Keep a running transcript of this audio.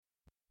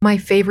My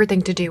favorite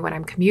thing to do when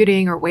I'm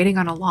commuting or waiting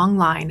on a long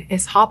line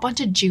is hop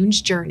onto June's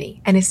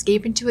Journey and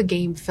escape into a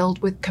game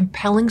filled with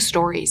compelling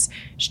stories,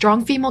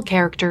 strong female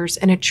characters,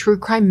 and a true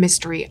crime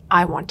mystery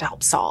I want to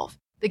help solve.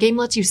 The game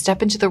lets you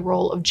step into the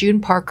role of June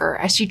Parker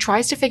as she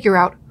tries to figure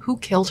out who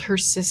killed her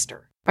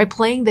sister. By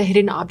playing the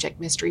Hidden Object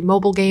Mystery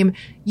mobile game,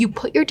 you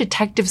put your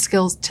detective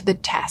skills to the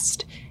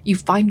test. You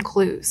find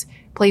clues,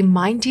 play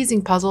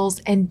mind-teasing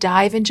puzzles, and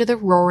dive into the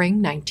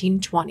roaring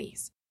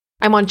 1920s.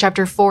 I'm on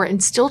Chapter 4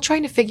 and still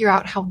trying to figure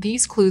out how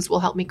these clues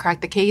will help me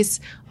crack the case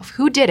of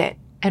who did it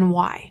and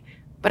why.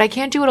 But I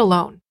can't do it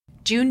alone.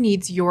 June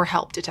needs your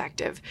help,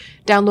 detective.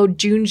 Download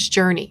June's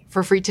Journey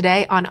for free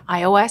today on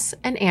iOS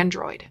and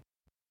Android.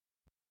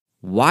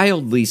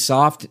 Wildly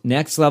soft,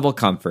 next-level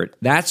comfort.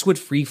 That's what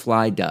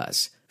FreeFly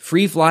does.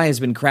 FreeFly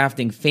has been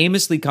crafting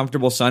famously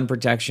comfortable sun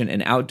protection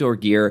and outdoor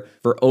gear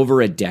for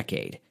over a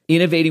decade.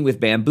 Innovating with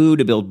bamboo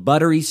to build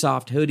buttery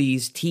soft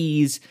hoodies,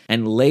 tees,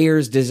 and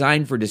layers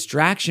designed for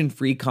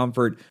distraction-free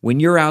comfort when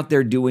you're out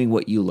there doing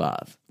what you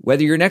love.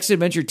 Whether your next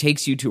adventure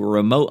takes you to a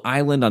remote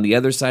island on the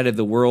other side of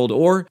the world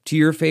or to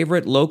your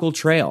favorite local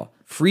trail,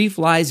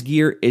 FreeFly's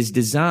gear is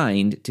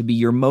designed to be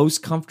your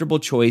most comfortable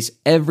choice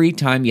every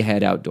time you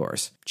head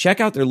outdoors. Check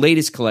out their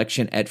latest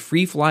collection at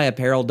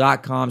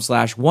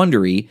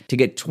freeflyapparel.com/Wondery to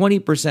get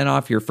 20%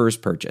 off your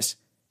first purchase.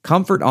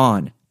 Comfort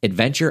on,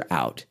 adventure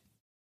out.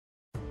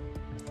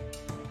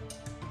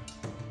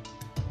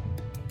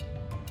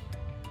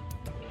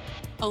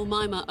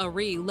 Omaima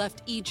Ari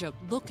left Egypt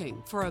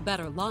looking for a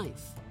better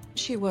life.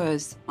 She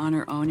was on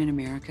her own in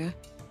America.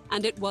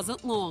 And it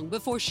wasn't long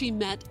before she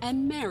met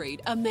and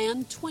married a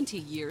man 20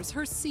 years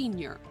her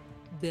senior,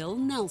 Bill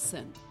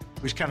Nelson.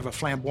 He was kind of a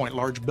flamboyant,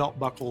 large belt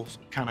buckles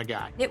kind of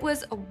guy. It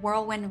was a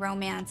whirlwind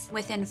romance.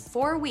 Within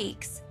 4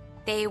 weeks,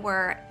 they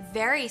were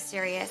very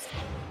serious.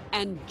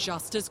 And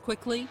just as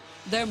quickly,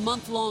 their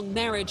month-long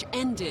marriage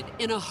ended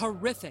in a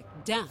horrific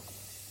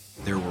death.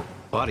 There were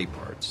body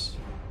parts.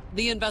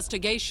 The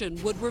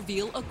investigation would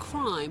reveal a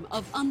crime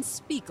of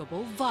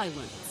unspeakable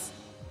violence.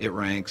 It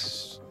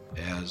ranks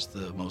as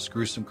the most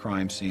gruesome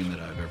crime scene that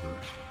I've ever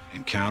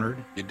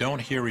encountered. You don't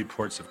hear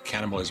reports of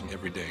cannibalism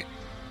every day.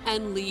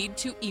 And lead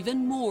to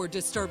even more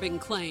disturbing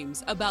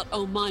claims about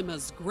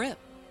Omaima's grip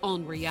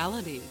on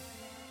reality.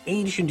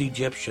 Ancient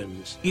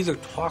Egyptians either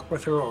talk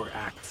with her or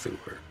act through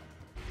her.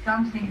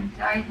 Something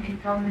inside me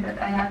told me that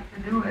I have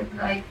to do it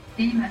like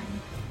demons.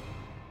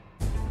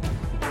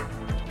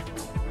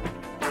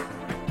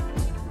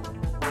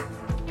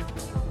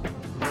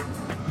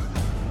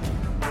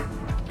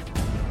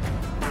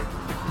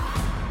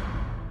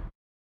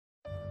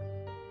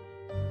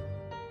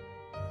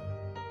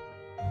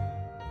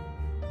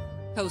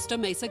 Costa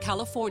Mesa,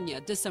 California,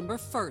 December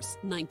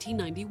 1st,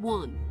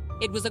 1991.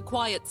 It was a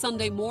quiet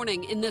Sunday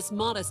morning in this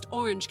modest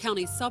Orange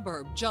County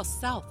suburb just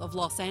south of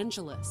Los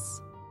Angeles.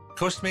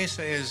 Costa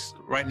Mesa is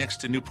right next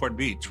to Newport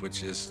Beach,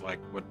 which is like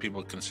what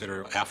people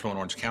consider affluent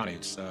Orange County.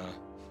 It's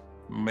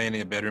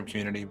mainly a bedroom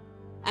community.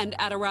 And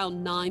at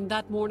around 9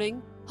 that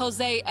morning,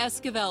 Jose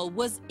Esquivel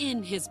was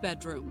in his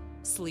bedroom,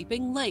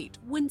 sleeping late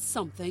when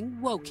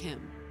something woke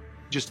him.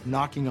 Just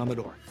knocking on the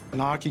door,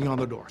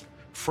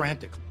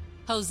 frantically.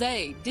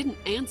 Jose didn't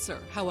answer,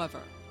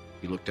 however.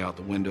 He looked out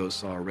the window,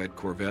 saw a red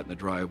Corvette in the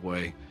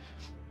driveway.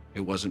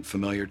 It wasn't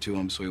familiar to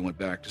him, so he went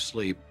back to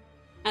sleep.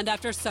 And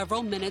after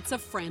several minutes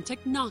of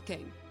frantic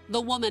knocking,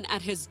 the woman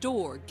at his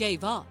door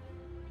gave up.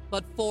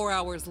 But 4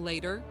 hours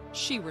later,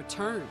 she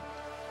returned.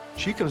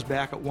 She comes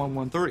back at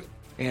 1:30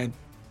 and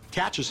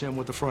catches him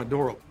with the front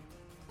door open.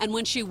 And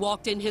when she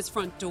walked in his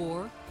front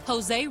door,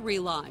 Jose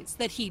realized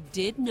that he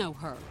did know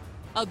her.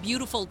 A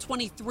beautiful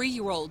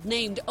 23-year-old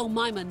named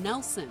Omaima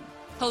Nelson.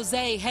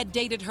 Jose had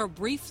dated her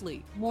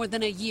briefly more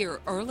than a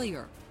year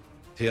earlier.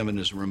 Him and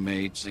his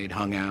roommates, they'd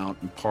hung out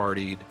and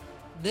partied.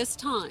 This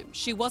time,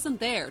 she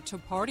wasn't there to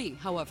party,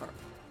 however.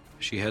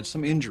 She had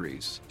some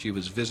injuries. She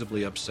was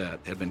visibly upset,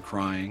 had been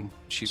crying.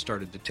 She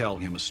started to tell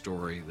him a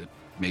story that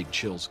made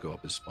chills go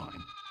up his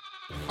spine.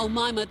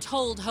 Omaima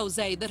told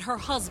Jose that her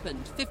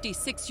husband,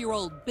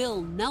 56-year-old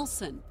Bill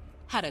Nelson,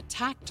 had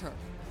attacked her.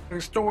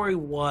 Her story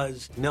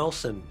was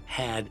Nelson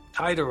had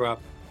tied her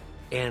up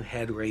and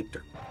had raped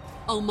her.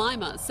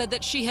 Omaima said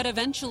that she had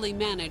eventually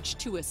managed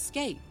to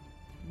escape,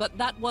 but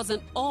that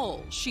wasn't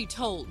all she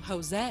told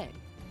Jose.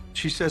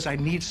 She says, I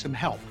need some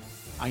help.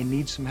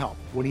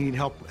 What do you need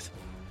help with?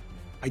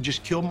 I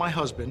just killed my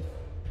husband.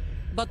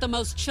 But the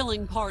most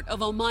chilling part of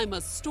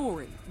Omaima's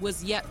story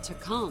was yet to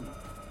come.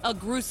 A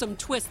gruesome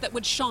twist that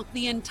would shock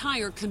the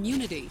entire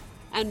community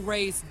and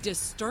raise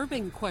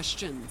disturbing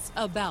questions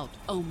about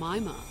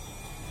Omaima.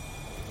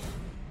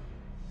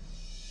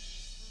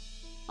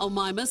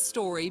 Omaima's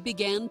story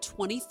began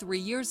 23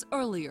 years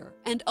earlier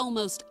and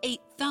almost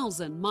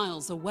 8,000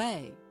 miles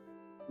away.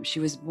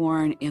 She was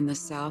born in the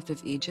south of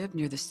Egypt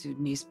near the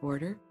Sudanese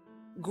border.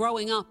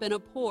 Growing up in a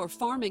poor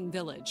farming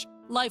village,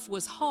 life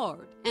was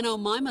hard, and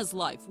Omaima's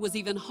life was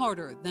even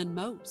harder than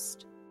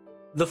most.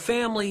 The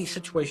family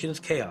situation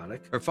is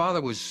chaotic. Her father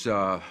was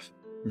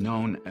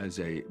known as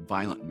a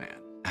violent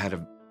man, had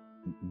a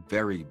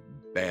very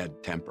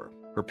bad temper.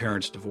 Her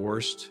parents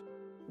divorced.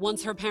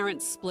 Once her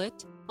parents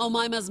split,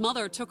 Omaima's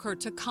mother took her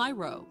to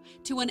Cairo,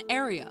 to an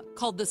area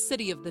called the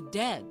City of the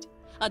Dead,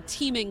 a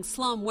teeming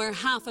slum where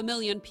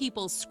 500,000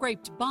 people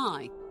scraped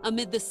by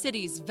amid the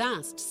city's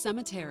vast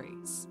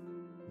cemeteries.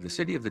 The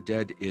City of the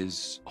Dead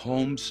is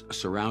homes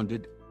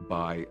surrounded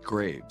by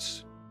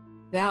graves.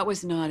 That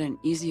was not an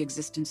easy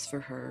existence for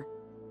her.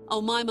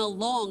 Omaima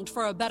longed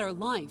for a better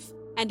life,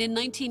 and in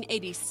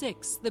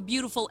 1986, the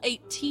beautiful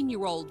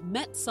 18-year-old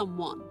met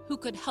someone who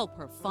could help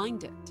her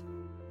find it.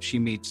 She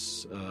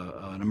meets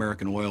an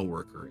American oil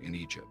worker in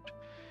Egypt,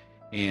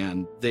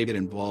 and they get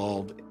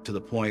involved to the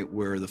point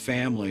where the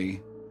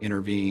family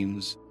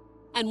intervenes.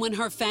 And when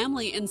her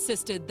family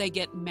insisted they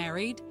get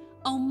married,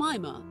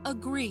 Omaima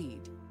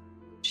agreed.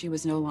 She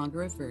was no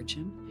longer a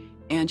virgin,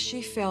 and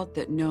she felt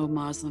that no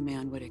Muslim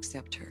man would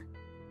accept her.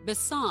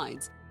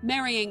 Besides,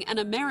 marrying an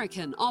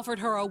American offered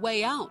her a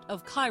way out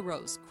of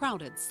Cairo's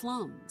crowded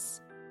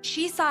slums.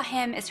 She saw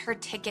him as her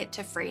ticket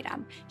to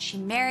freedom. She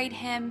married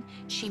him.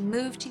 She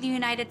moved to the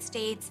United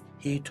States.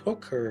 He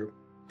took her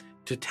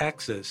to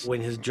Texas when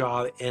his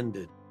job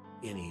ended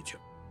in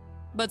Egypt.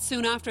 But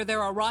soon after their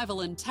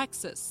arrival in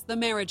Texas, the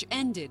marriage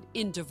ended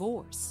in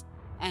divorce.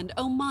 And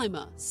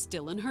Omaima,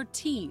 still in her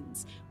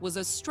teens, was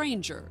a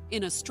stranger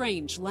in a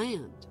strange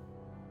land.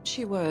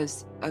 She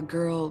was a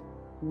girl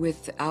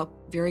without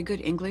very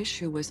good English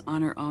who was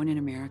on her own in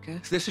America.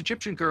 This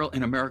Egyptian girl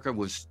in America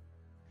was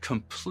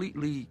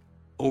completely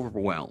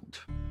overwhelmed.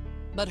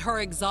 But her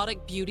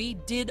exotic beauty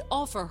did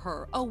offer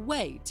her a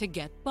way to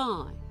get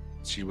by.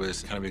 She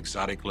was kind of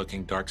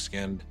exotic-looking,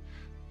 dark-skinned,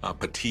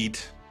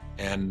 petite,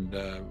 and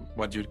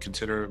what you'd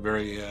consider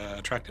very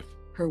attractive.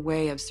 Her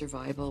way of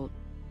survival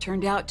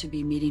turned out to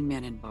be meeting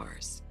men in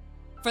bars.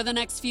 For the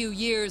next few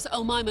years,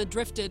 Omaima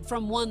drifted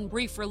from one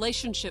brief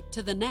relationship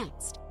to the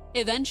next,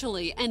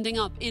 eventually ending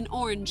up in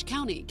Orange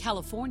County,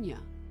 California.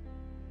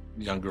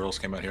 Young girls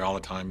came out here all the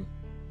time,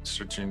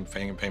 searching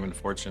fame and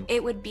fortune.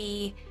 It would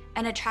be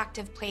an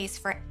attractive place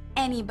for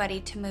anybody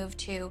to move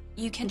to.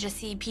 You can just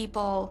see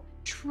people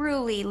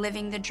truly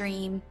living the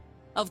dream.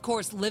 Of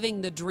course,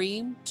 living the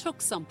dream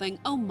took something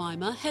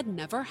Omaima had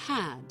never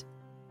had: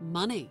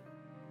 money.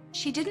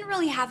 She didn't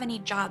really have any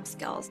job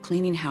skills.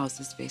 Cleaning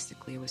houses,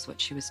 basically, was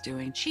what she was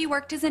doing. She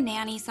worked as a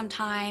nanny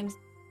sometimes.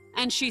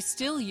 And she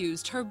still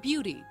used her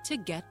beauty to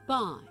get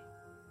by.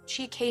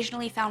 She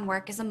occasionally found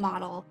work as a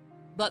model.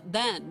 But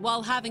then,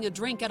 while having a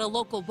drink at a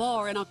local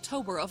bar in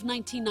October of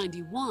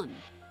 1991,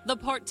 the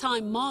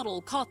part-time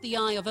model caught the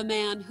eye of a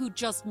man who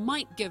just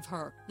might give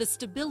her the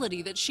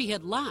stability that she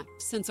had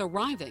lacked since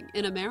arriving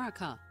in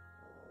America.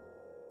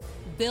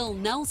 Bill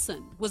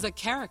Nelson was a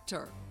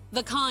character,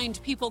 the kind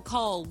people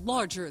call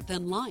larger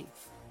than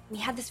life. He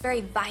had this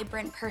very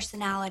vibrant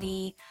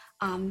personality,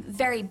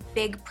 very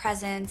big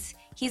presence.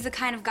 He's the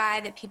kind of guy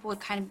that people would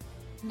kind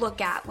of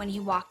look at when he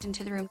walked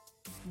into the room.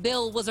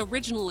 Bill was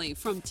originally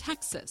from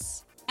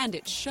Texas, and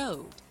it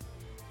showed.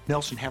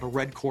 Nelson had a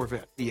red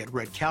Corvette. He had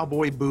red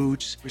cowboy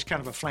boots. He was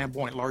kind of a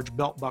flamboyant, large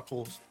belt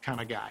buckles kind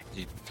of guy.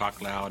 He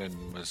talked loud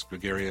and was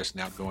gregarious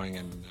and outgoing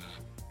and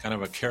kind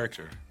of a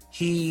character.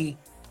 He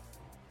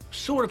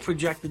sort of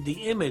projected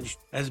the image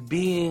as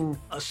being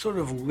a sort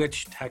of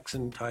rich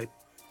Texan type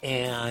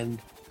and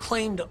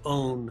claimed to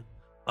own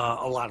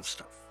a lot of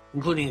stuff,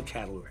 including a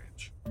cattle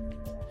ranch.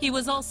 He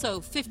was also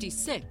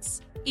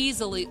 56,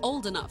 easily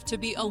old enough to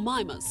be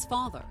Omaima's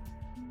father.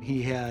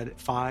 He had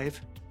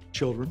 5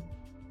 children,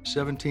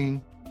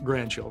 17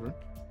 grandchildren.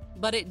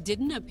 But it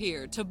didn't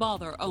appear to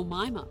bother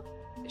Omaima.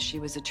 She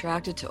was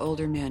attracted to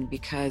older men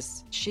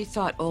because she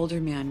thought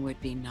older men would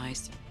be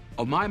nicer.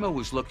 Omaima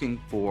was looking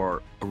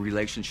for a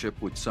relationship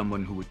with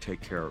someone who would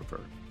take care of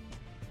her.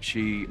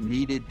 She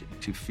needed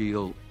to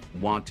feel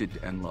wanted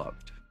and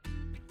loved.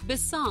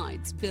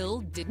 Besides, Bill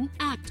didn't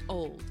act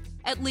old,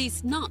 at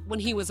least not when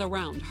he was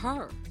around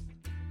her.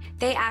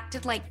 They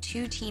acted like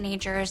 2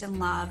 teenagers in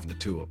love. The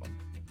two of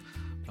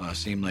them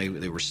seemed like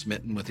they were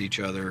smitten with each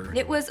other.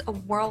 It was a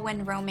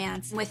whirlwind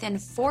romance. Within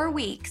 4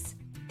 weeks,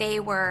 they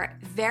were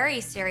very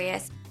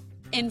serious.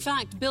 In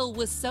fact, Bill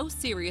was so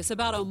serious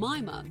about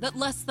Omaima that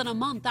less than a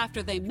month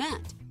after they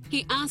met,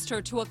 he asked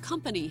her to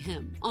accompany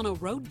him on a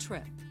road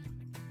trip.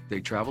 They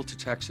traveled to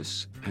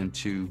Texas and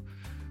to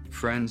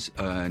friends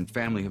and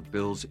family of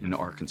Bill's in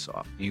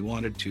Arkansas. He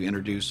wanted to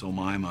introduce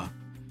Omaima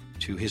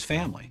to his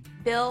family.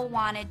 Bill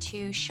wanted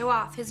to show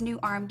off his new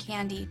arm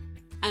candy.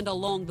 And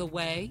along the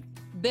way,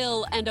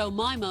 Bill and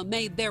Omaima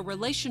made their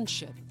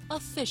relationship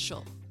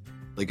official.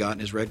 They got in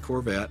his red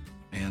Corvette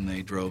and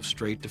they drove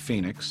straight to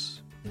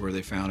Phoenix, where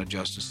they found a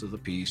justice of the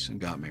peace and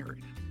got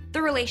married.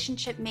 The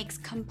relationship makes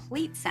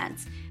complete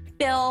sense.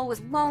 Bill was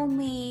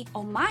lonely.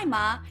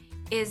 Omaima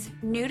is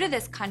new to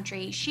this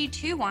country. She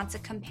too wants a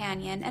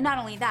companion. And not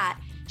only that,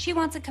 she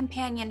wants a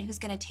companion who's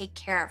going to take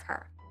care of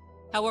her.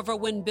 However,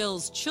 when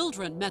Bill's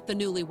children met the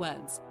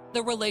newlyweds,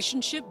 the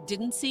relationship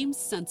didn't seem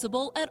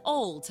sensible at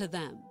all to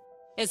them,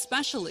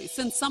 especially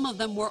since some of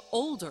them were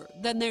older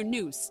than their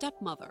new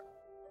stepmother.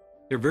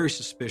 They're very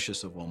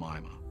suspicious of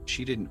Omaima.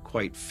 She didn't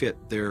quite fit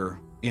their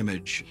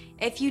image.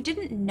 If you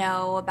didn't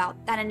know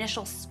about that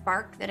initial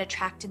spark that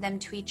attracted them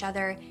to each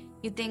other,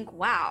 you'd think,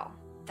 wow,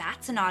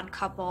 that's an odd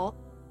couple.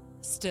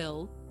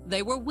 Still,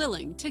 they were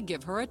willing to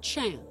give her a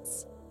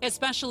chance,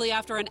 especially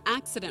after an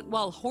accident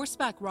while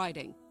horseback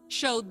riding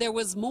showed there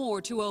was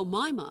more to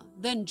Omaima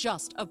than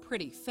just a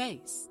pretty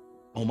face.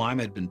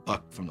 Omaima had been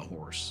bucked from the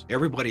horse.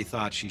 Everybody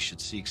thought she should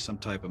seek some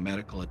type of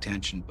medical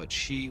attention, but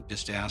she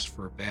just asked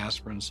for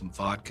aspirin, some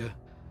vodka,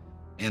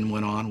 and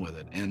went on with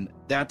it. And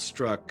that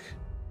struck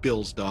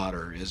Bill's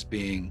daughter as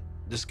being,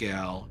 this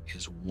gal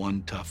is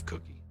one tough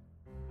cookie.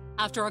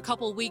 After a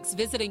couple weeks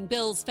visiting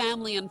Bill's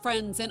family and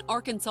friends in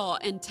Arkansas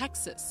and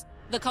Texas,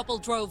 the couple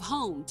drove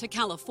home to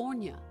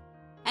California.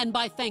 And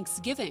by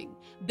Thanksgiving,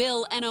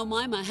 Bill and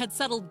Omaima had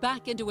settled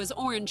back into his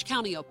Orange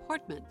County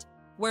apartment,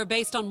 where,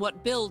 based on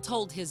what Bill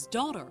told his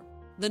daughter,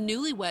 the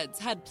newlyweds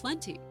had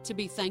plenty to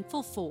be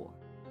thankful for.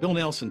 Bill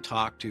Nelson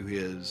talked to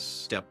his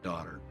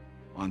stepdaughter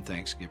on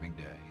Thanksgiving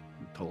Day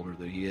and told her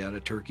that he had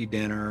a turkey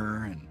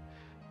dinner and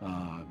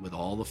with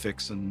all the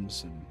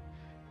fixins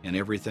and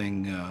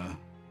everything.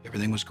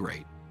 Everything was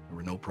great. There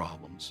were no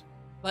problems.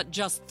 But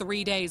just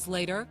 3 days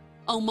later,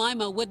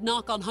 Omaima would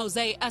knock on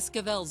Jose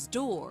Esquivel's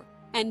door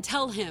and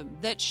tell him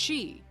that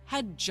she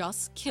had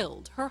just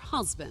killed her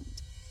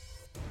husband.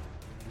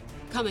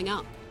 Coming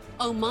up,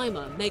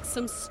 Omaima makes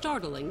some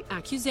startling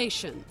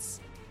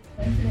accusations.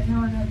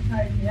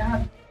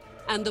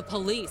 And the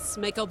police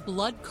make a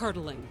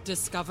blood-curdling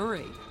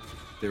discovery.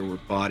 There were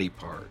body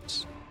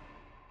parts.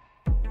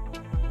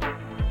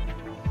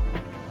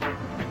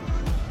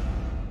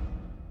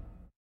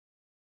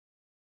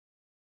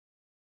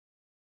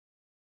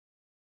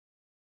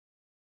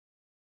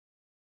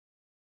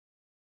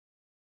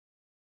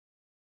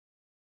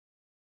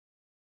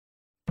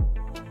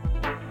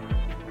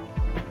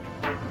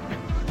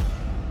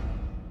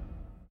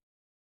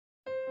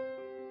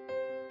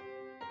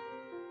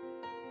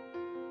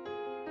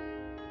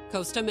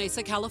 Costa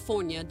Mesa,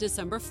 California,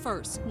 December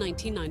 1st,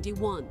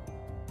 1991.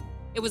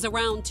 It was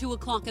around 2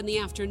 o'clock in the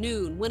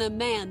afternoon when a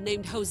man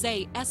named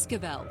Jose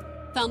Esquivel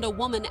found a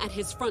woman at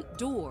his front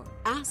door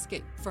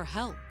asking for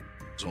help.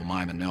 It was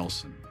Omaima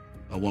Nelson,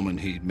 a woman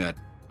he'd met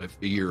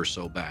a year or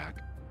so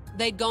back.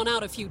 They'd gone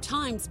out a few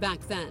times back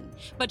then,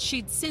 but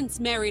she'd since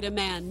married a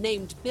man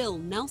named Bill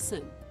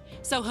Nelson.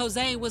 So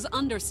Jose was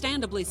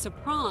understandably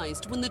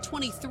surprised when the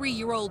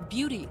 23-year-old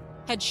beauty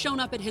had shown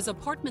up at his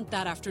apartment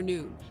that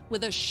afternoon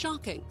with a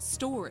shocking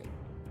story.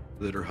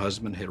 That her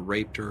husband had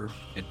raped her,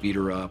 had beat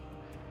her up,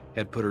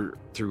 had put her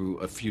through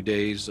a few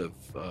days of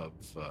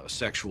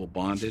sexual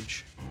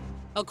bondage.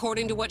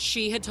 According to what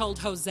she had told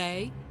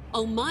Jose,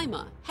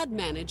 Omaima had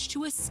managed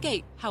to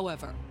escape,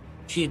 however.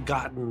 She had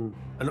gotten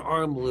an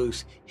arm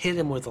loose, hit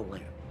him with a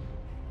lamp.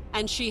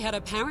 And she had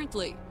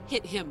apparently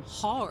hit him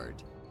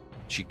hard.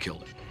 She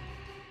killed him.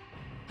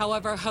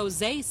 However,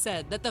 Jose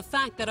said that the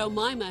fact that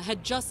Omaima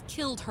had just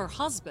killed her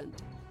husband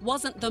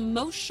wasn't the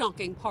most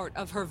shocking part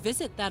of her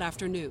visit that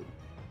afternoon.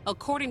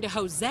 According to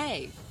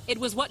Jose, it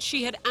was what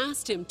she had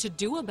asked him to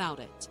do about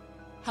it,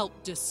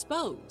 help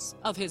dispose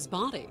of his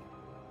body.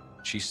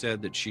 She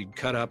said that she'd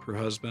cut up her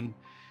husband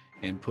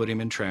and put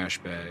him in trash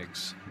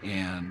bags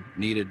and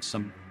needed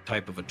some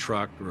type of a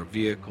truck or a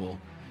vehicle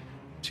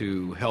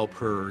to help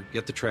her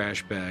get the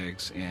trash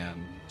bags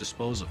and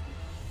dispose of them.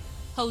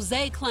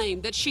 Jose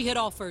claimed that she had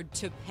offered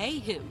to pay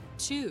him,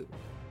 too.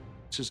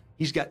 Says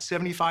he's got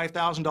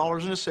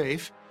 $75,000 in a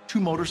safe, 2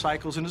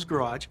 motorcycles in his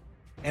garage,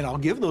 and I'll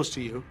give those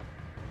to you.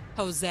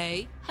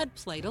 Jose had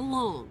played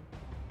along.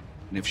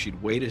 And if she'd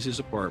wait at his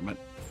apartment,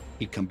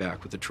 he'd come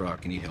back with the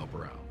truck and he'd help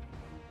her out.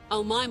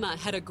 Omaima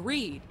had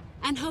agreed,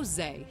 and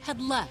Jose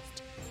had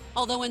left.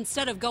 Although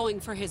instead of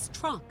going for his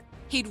truck,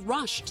 he'd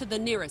rushed to the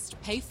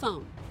nearest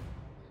payphone.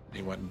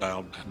 He went and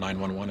dialed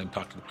 911 and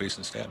talked to the police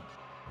instead.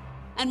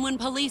 And when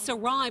police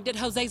arrived at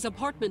Jose's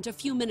apartment a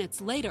few minutes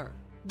later,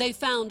 they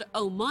found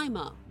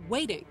Omaima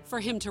waiting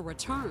for him to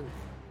return.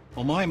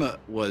 Omaima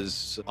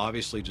was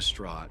obviously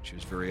distraught. She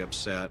was very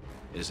upset,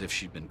 as if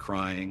she'd been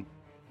crying.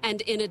 And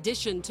in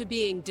addition to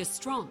being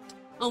distraught,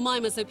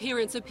 Omaima's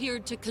appearance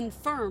appeared to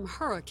confirm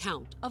her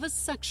account of a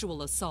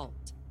sexual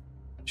assault.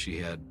 She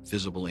had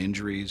visible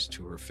injuries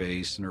to her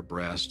face and her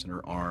breast and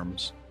her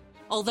arms.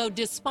 Although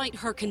despite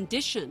her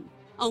condition,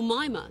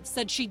 Omaima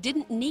said she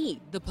didn't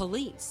need the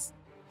police.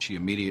 She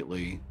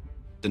immediately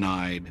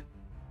denied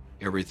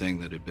everything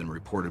that had been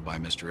reported by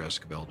Mr.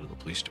 Esquivel to the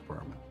police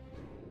department.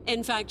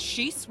 In fact,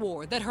 she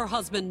swore that her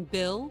husband,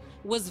 Bill,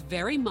 was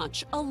very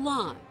much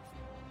alive.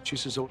 She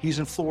says, oh, he's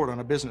in Florida on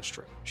a business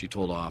trip. She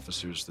told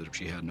officers that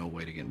she had no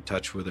way to get in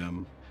touch with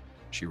him.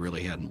 She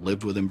really hadn't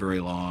lived with him very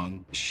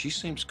long. She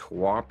seems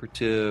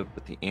cooperative,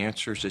 but the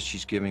answers that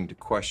she's giving to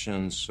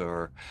questions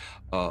are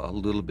a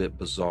little bit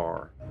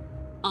bizarre.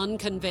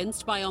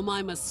 Unconvinced by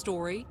Omaima's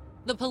story,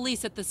 the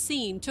police at the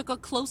scene took a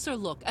closer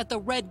look at the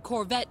red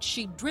Corvette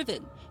she'd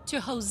driven to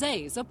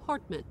Jose's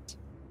apartment.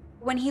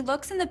 When he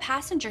looks in the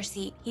passenger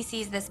seat, he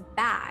sees this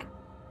bag.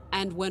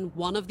 And when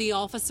one of the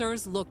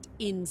officers looked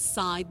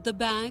inside the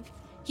bag,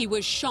 he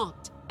was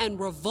shocked and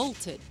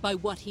revolted by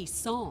what he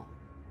saw.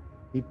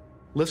 He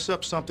lifts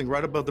up something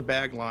right above the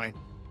bag line,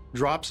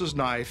 drops his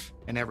knife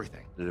and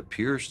everything. It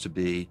appears to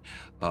be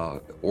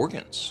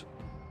organs.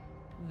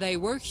 They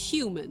were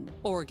human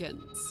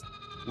organs.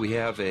 We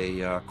have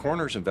a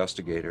coroner's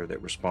investigator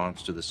that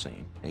responds to the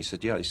scene. And he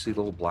said, yeah, you see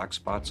little black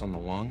spots on the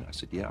lung? I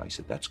said, yeah. He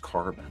said, that's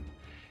carbon,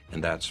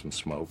 and that's from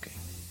smoking.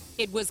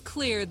 It was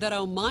clear that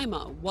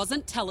Omaima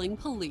wasn't telling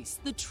police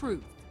the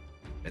truth.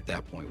 At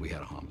that point, we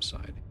had a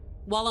homicide.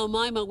 While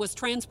Omaima was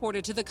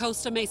transported to the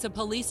Costa Mesa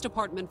Police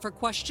Department for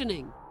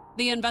questioning,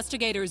 the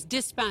investigators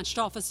dispatched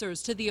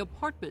officers to the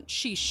apartment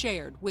she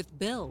shared with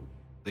Bill.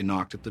 They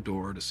knocked at the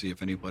door to see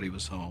if anybody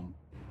was home.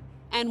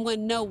 And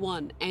when no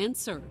one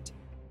answered,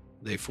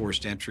 they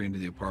forced entry into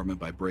the apartment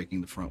by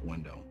breaking the front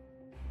window.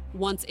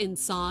 Once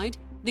inside,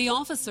 the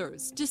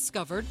officers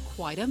discovered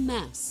quite a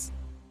mess.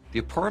 The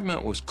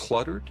apartment was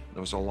cluttered.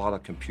 There was a lot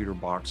of computer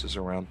boxes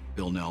around.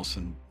 Bill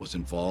Nelson was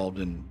involved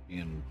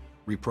in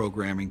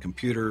reprogramming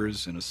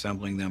computers and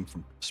assembling them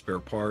from spare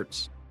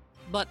parts.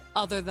 But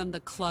other than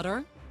the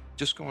clutter,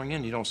 just going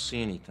in, you don't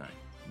see anything.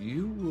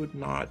 You would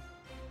not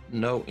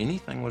know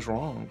anything was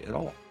wrong at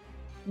all.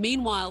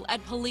 Meanwhile,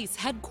 at police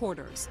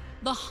headquarters,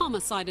 the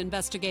homicide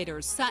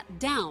investigators sat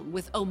down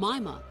with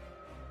Omaima.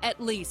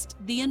 At least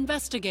the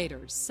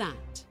investigators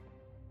sat.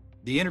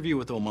 The interview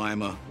with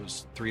Omaima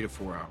was 3 to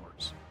 4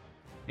 hours.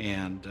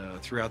 And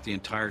throughout the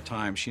entire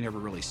time, she never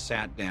really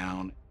sat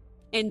down.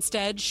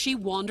 Instead, she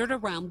wandered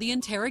around the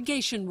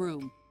interrogation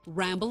room,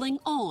 rambling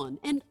on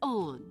and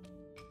on.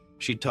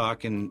 She'd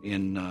talk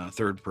in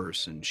third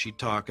person. She'd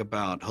talk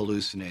about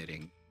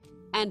hallucinating.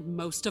 And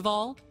most of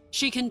all,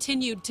 she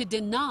continued to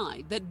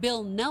deny that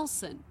Bill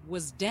Nelson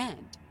was dead.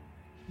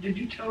 Did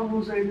you tell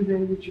Jose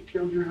today that you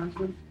killed your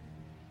husband?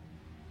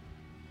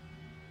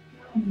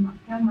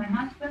 Killed my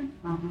husband?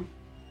 Uh-huh.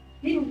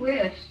 He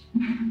wished.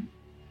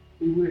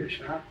 You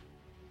wish, huh?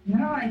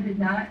 No, I did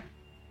not.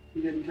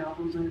 You didn't tell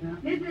Jose that?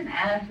 He's an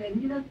acid.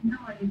 He doesn't know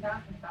what he's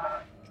talking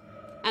about.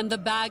 And the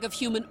bag of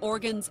human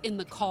organs in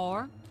the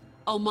car?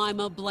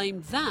 Omaima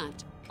blamed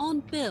that on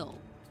Bill.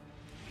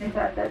 He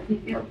thought that he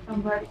killed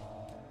somebody.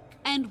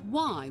 And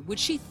why would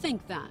she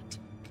think that?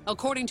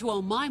 According to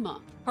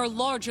Omaima, her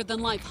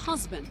larger-than-life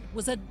husband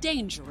was a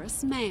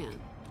dangerous man.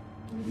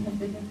 We've been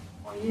together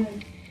for 4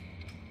 years.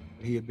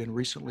 He had been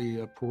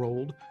recently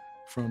paroled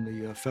from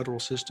the federal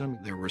system.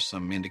 There were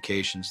some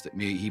indications that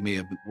he may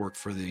have worked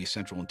for the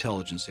Central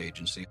Intelligence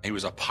Agency. He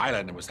was a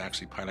pilot and was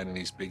actually piloting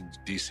these big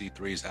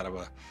DC-3s out of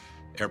an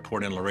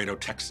airport in Laredo,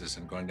 Texas,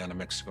 and going down to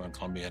Mexico and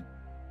Colombia.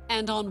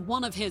 And on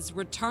one of his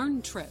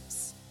return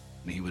trips,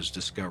 he was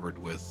discovered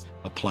with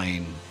a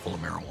plane full of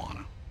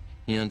marijuana.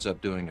 He ends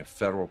up doing a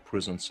federal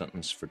prison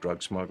sentence for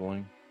drug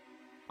smuggling.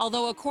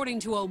 Although according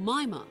to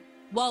Omaima,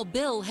 while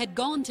Bill had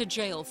gone to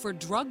jail for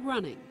drug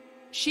running,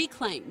 she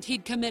claimed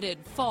he'd committed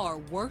far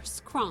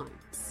worse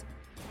crimes.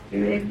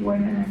 He raped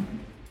women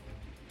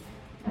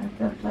and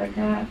stuff like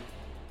that.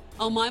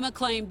 Omaima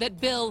claimed that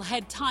Bill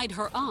had tied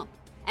her up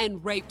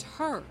and raped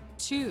her,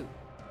 too.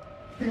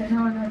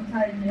 No one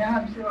tied me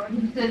up, so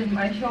he said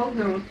my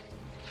shoulder was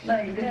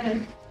like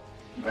this,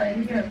 right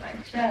here at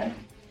my chest.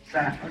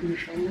 Sat on your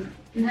shoulder?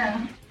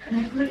 Yeah,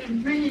 and I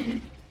couldn't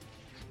breathe.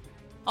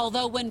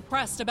 Although when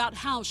pressed about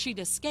how she'd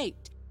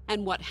escaped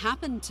and what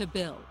happened to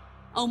Bill,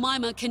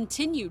 Omaima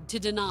continued to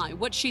deny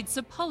what she'd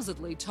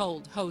supposedly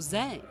told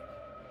Jose.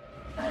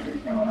 I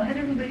just know I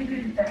don't believe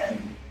he's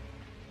dead.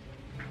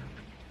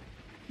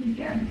 He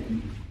can't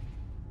be.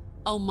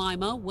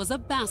 Omaima was a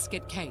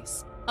basket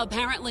case,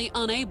 apparently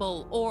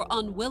unable or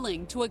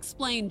unwilling to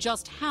explain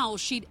just how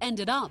she'd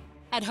ended up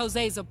at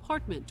Jose's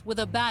apartment with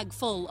a bag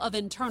full of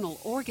internal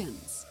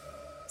organs.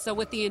 So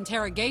with the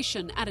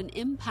interrogation at an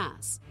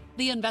impasse,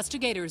 the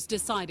investigators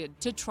decided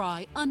to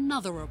try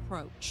another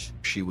approach.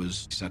 She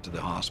was sent to the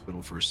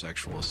hospital for a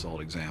sexual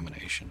assault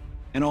examination,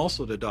 and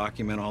also to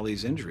document all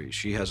these injuries.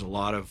 She has a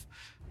lot of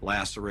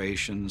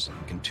lacerations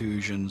and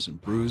contusions and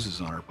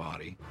bruises on her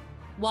body.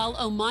 While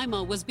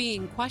Omaima was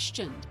being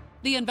questioned,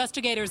 the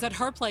investigators at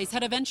her place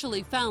had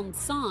eventually found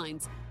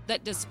signs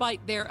that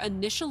despite their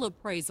initial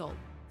appraisal,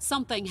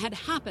 something had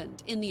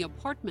happened in the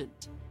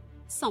apartment.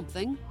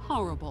 Something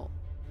horrible.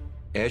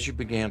 As you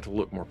began to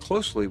look more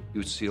closely,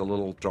 you'd see a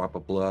little drop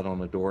of blood on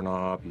the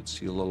doorknob, you'd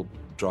see a little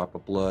drop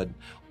of blood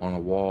on a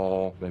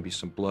wall, maybe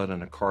some blood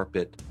on a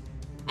carpet.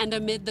 And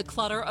amid the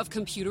clutter of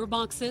computer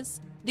boxes,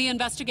 the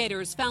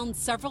investigators found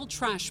several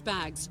trash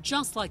bags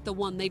just like the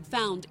one they'd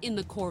found in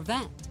the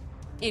Corvette,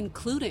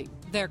 including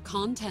their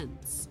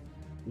contents.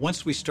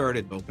 Once we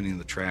started opening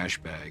the trash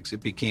bags,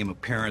 it became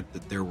apparent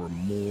that there were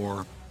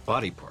more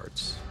body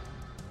parts.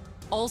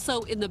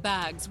 Also in the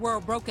bags were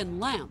a broken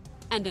lamp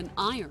and an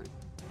iron.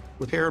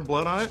 With hair and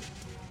blood on it?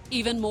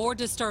 Even more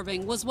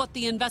disturbing was what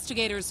the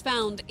investigators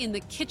found in the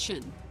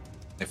kitchen.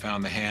 They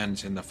found the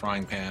hands in the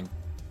frying pan.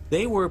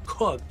 They were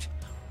cooked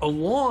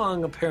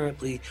along,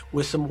 apparently,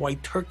 with some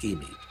white turkey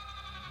meat.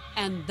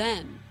 And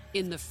then,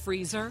 in the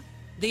freezer,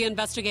 the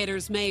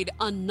investigators made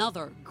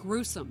another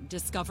gruesome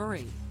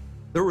discovery.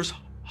 There was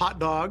hot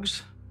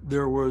dogs,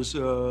 there was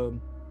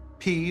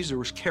peas, there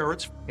was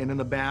carrots, and in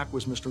the back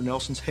was Mr.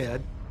 Nelson's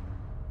head.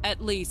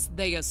 At least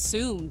they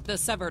assumed the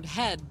severed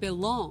head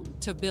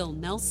belonged to Bill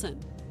Nelson.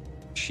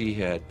 She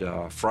had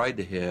fried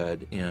the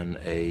head in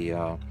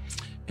a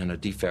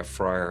deep fat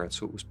fryer, and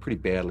so it was pretty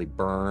badly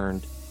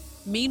burned.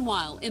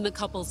 Meanwhile, in the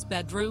couple's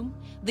bedroom,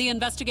 the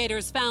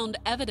investigators found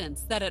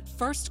evidence that at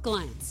first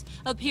glance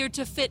appeared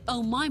to fit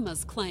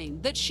Omaima's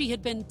claim that she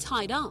had been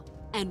tied up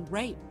and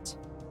raped.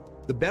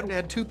 The bed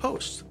had 2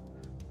 posts.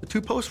 The 2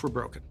 posts were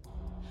broken.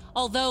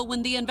 Although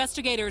when the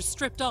investigators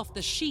stripped off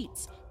the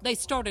sheets, they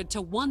started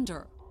to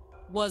wonder,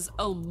 was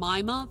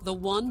Omaima the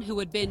one who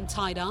had been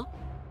tied up?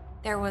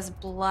 There was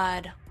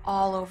blood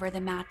all over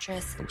the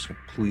mattress. It was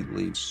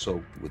completely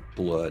soaked with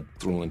blood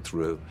through and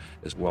through,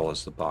 as well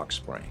as the box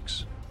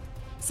springs.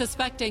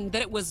 Suspecting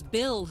that it was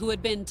Bill who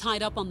had been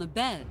tied up on the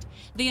bed,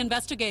 the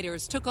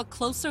investigators took a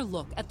closer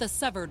look at the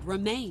severed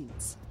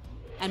remains.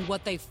 And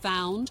what they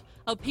found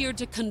appeared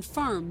to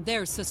confirm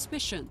their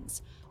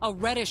suspicions, a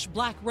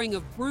reddish-black ring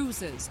of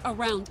bruises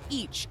around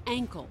each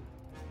ankle.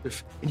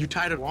 If you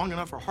tied it long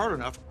enough or hard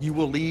enough, you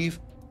will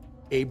leave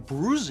a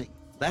bruising.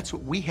 That's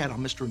what we had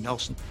on Mr.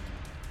 Nelson.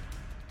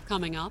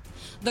 Coming up,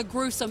 the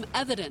gruesome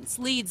evidence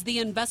leads the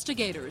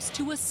investigators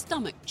to a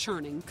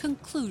stomach-churning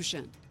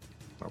conclusion.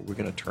 We're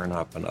going to turn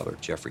up another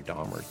Jeffrey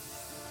Dahmer.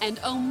 And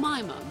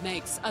Omaima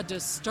makes a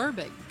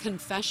disturbing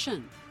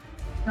confession.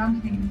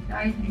 Something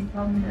inside me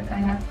told me that I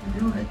have to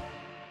do it.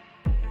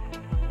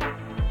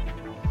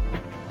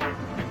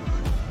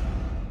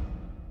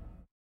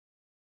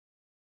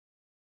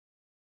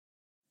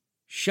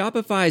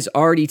 Shopify's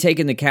already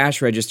taken the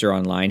cash register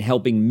online,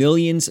 helping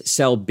millions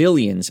sell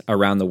billions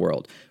around the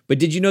world. But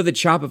did you know that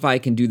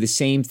Shopify can do the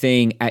same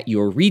thing at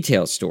your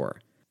retail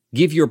store?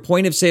 Give your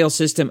point-of-sale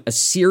system a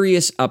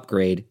serious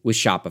upgrade with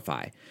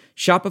Shopify.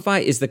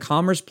 Shopify is the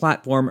commerce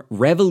platform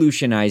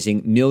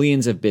revolutionizing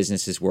millions of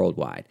businesses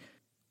worldwide.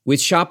 With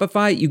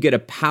Shopify, you get a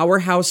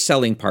powerhouse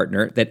selling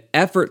partner that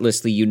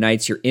effortlessly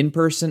unites your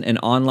in-person and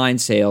online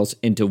sales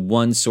into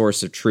one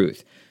source of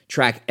truth.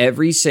 Track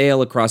every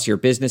sale across your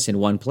business in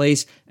one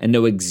place and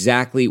know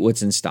exactly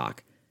what's in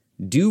stock.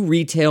 Do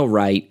retail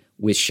right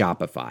with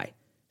Shopify.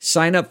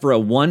 Sign up for a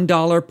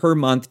 $1 per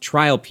month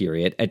trial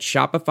period at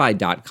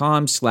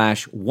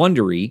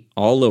shopify.com/Wondery,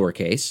 all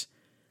lowercase.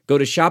 Go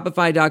to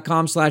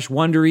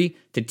shopify.com/Wondery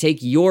to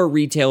take your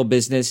retail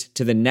business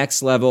to the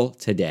next level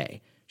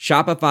today.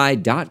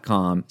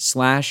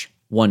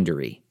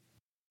 Shopify.com/Wondery.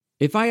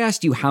 If I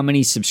asked you how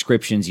many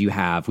subscriptions you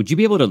have, would you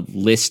be able to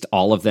list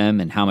all of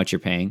them and how much you're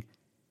paying?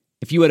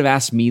 If you would have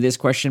asked me this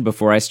question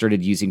before I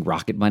started using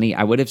Rocket Money,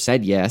 I would have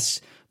said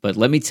yes, but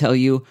let me tell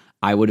you,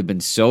 I would have been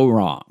so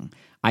wrong.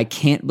 I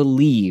can't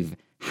believe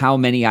how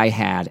many I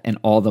had and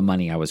all the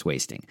money I was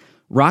wasting.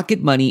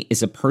 Rocket Money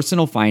is a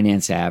personal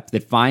finance app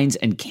that finds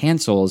and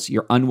cancels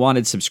your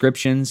unwanted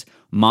subscriptions,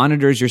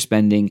 monitors your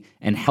spending,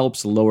 and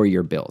helps lower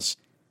your bills.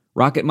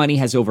 Rocket Money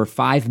has over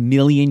 5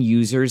 million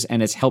users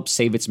and has helped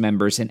save its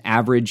members an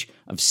average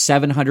of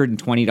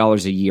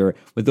 $720 a year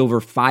with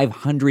over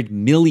 500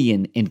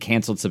 million in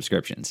canceled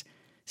subscriptions.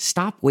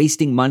 Stop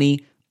wasting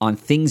money on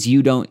things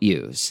you don't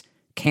use.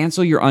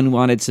 Cancel your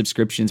unwanted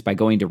subscriptions by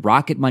going to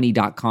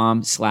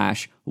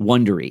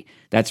rocketmoney.com/Wondery.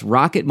 That's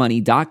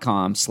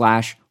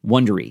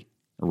rocketmoney.com/Wondery.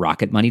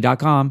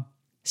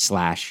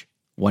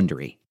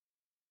 rocketmoney.com/Wondery.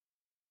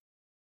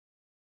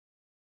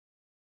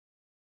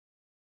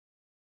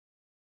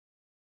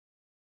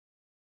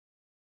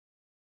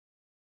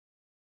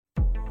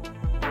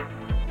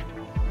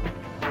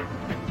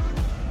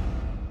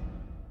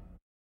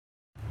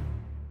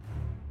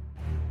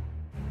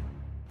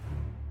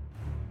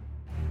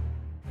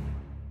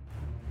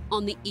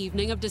 On the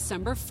evening of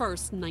December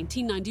 1st,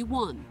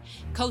 1991,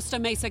 Costa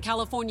Mesa,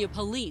 California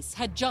police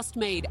had just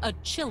made a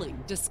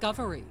chilling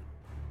discovery.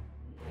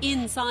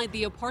 Inside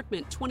the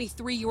apartment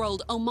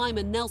 23-year-old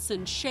Omaima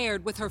Nelson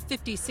shared with her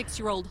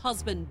 56-year-old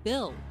husband,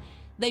 Bill,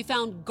 they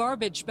found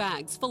garbage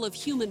bags full of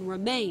human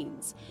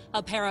remains,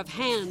 a pair of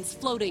hands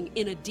floating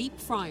in a deep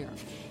fryer,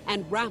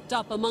 and wrapped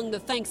up among the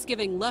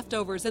Thanksgiving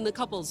leftovers in the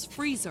couple's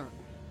freezer,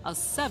 a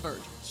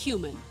severed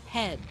human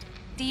head.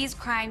 These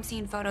crime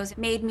scene photos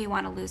made me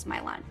want to lose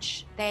my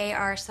lunch. They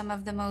are some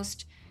of the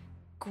most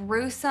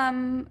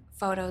gruesome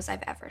photos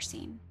I've ever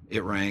seen.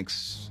 It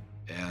ranks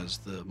as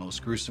the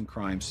most gruesome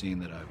crime scene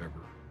that I've ever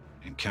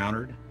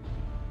encountered.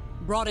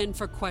 Brought in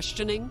for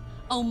questioning,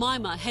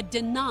 Omaima had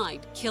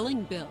denied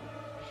killing Bill.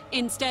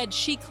 Instead,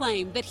 she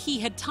claimed that he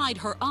had tied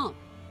her up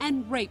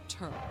and raped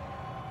her.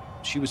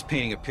 She was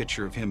painting a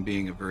picture of him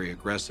being a very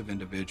aggressive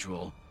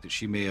individual, that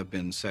she may have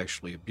been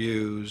sexually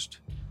abused.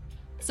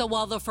 So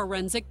while the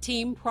forensic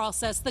team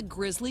processed the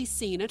grisly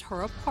scene at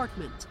her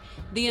apartment,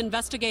 the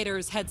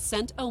investigators had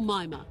sent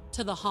Omaima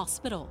to the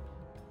hospital,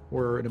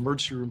 where an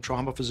emergency room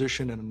trauma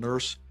physician and a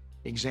nurse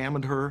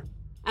examined her.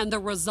 And the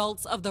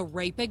results of the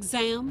rape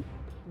exam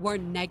were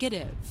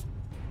negative.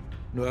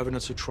 No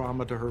evidence of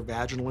trauma to her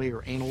vaginally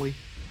or anally.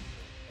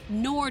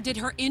 Nor did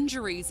her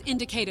injuries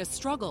indicate a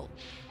struggle,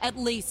 at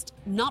least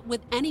not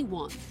with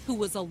anyone who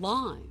was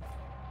alive.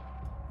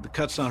 The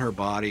cuts on her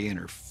body and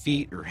her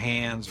feet, her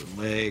hands,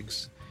 her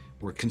legs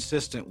were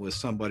consistent with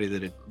somebody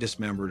that had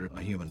dismembered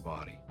a human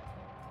body.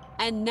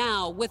 And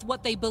now, with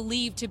what they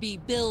believe to be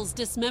Bill's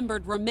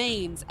dismembered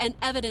remains and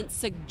evidence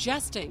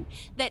suggesting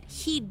that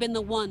he'd been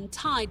the one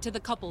tied to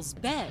the couple's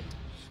bed,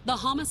 the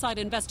homicide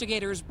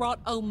investigators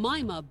brought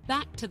Omaima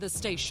back to the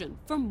station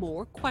for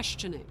more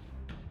questioning.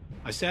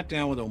 I sat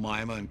down with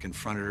Omaima and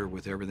confronted her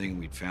with everything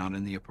we'd found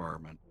in the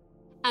apartment.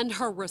 And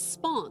her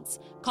response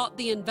caught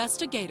the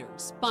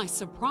investigators by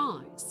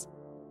surprise.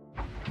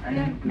 I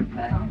have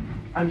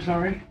confession. I'm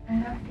sorry? I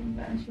have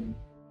confession.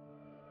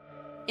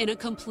 In a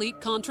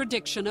complete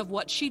contradiction of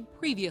what she'd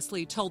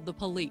previously told the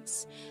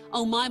police,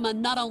 Omaima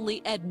not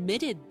only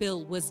admitted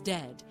Bill was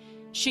dead,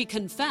 she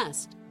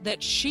confessed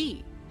that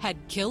she had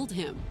killed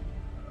him.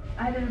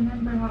 I don't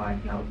remember how I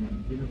killed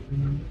him. You don't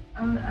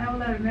remember?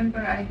 All I remember,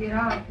 I get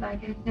up,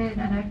 like I said,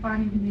 and I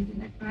find him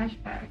in a trash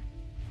bag.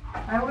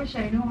 I wish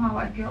I knew how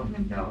I killed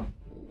him, though.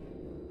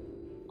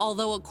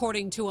 Although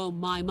according to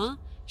Omaima,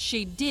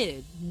 she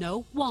did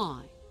know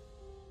why.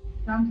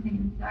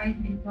 Something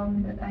inside me told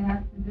me that I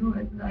have to do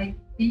it, like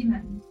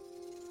demons.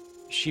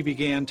 She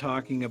began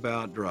talking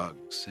about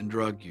drugs and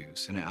drug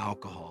use and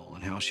alcohol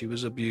and how she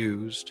was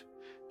abused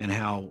and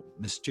how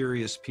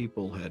mysterious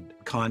people had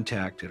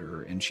contacted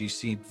her and she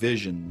seen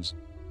visions.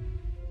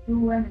 2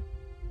 women,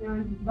 there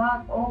was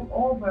blood all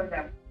over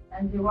them,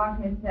 and they walk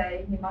and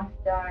say, he must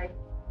die,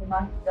 he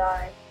must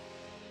die.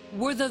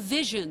 Were the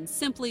visions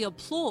simply a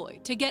ploy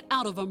to get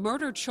out of a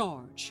murder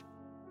charge?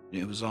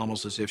 It was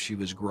almost as if she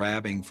was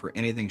grabbing for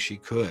anything she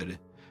could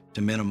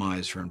to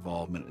minimize her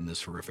involvement in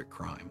this horrific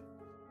crime.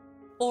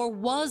 Or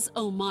was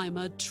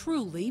Omaima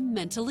truly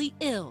mentally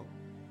ill?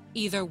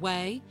 Either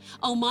way,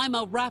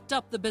 Omaima wrapped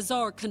up the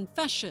bizarre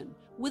confession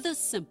with a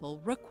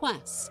simple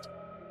request.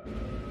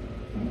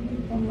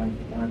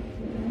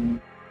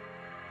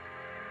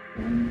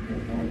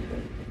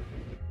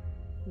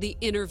 The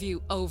interview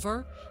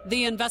over,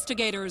 the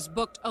investigators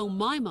booked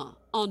Omaima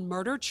on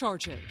murder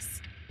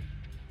charges.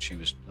 She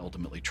was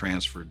ultimately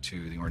transferred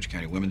to the Orange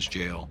County Women's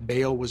Jail.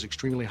 Bail was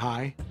extremely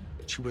high.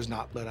 She was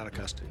not let out of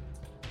custody.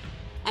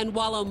 And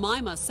while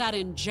Omaima sat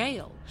in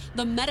jail,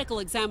 the medical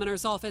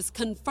examiner's office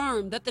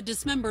confirmed that the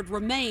dismembered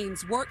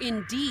remains were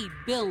indeed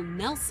Bill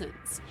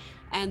Nelson's,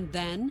 and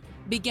then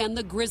began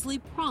the grisly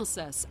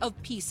process of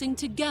piecing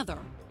together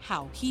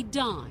how he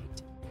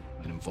died.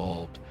 It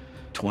involved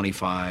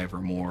 25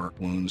 or more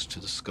wounds to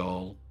the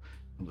skull.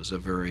 It was a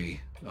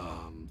very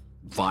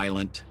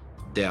violent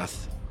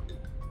death.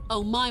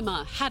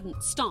 Omaima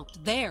hadn't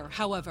stopped there,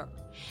 however.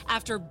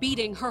 After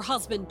beating her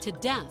husband to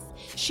death,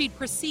 she'd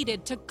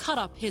proceeded to cut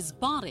up his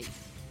body,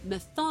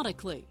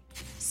 methodically,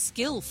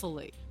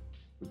 skillfully.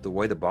 The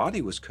way the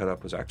body was cut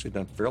up was actually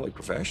done fairly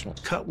professional.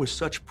 Cut with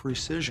such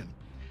precision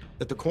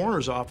that the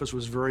coroner's office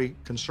was very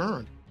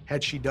concerned.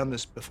 Had she done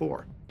this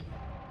before?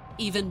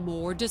 Even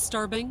more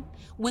disturbing,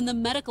 when the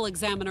medical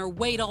examiner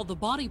weighed all the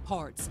body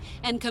parts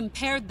and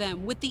compared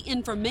them with the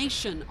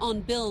information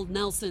on Bill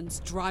Nelson's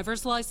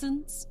driver's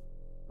license.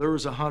 There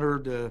was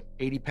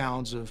 180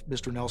 pounds of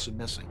Mr. Nelson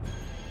missing.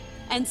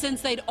 And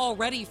since they'd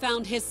already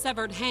found his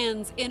severed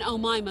hands in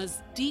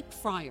Omaima's deep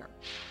fryer,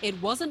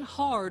 it wasn't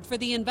hard for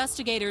the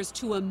investigators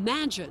to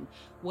imagine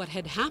what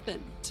had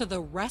happened to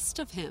the rest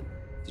of him.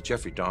 The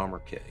Jeffrey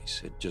Dahmer case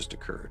had just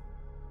occurred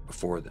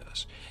before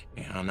this,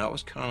 and that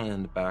was kind of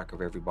in the back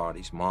of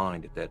everybody's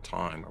mind at that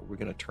time. Are we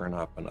going to turn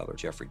up another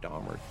Jeffrey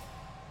Dahmer?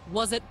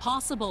 Was it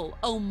possible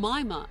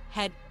Omaima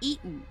had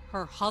eaten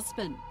her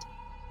husband?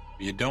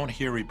 You don't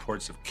hear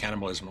reports of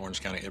cannibalism in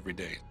Orange County every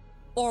day.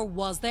 Or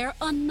was there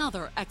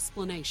another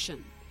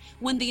explanation?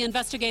 When the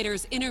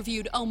investigators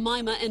interviewed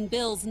Omaima and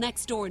Bill's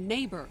next-door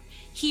neighbor,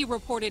 he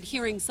reported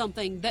hearing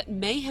something that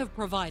may have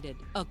provided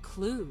a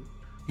clue.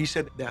 He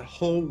said that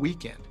whole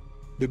weekend,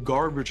 the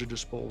garbage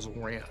disposal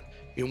ran.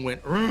 It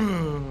went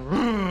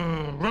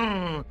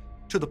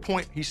to the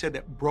point, he said,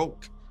 that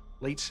broke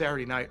late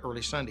Saturday night,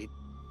 early Sunday.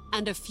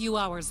 And a few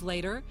hours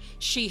later,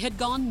 she had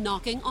gone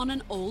knocking on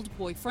an old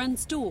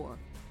boyfriend's door,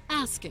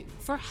 asking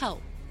for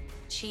help.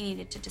 She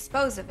needed to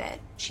dispose of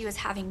it. She was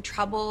having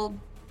trouble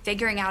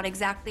figuring out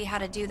exactly how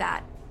to do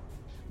that.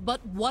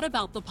 But what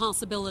about the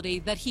possibility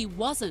that he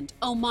wasn't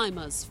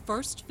Omaima's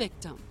first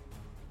victim?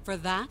 For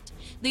that,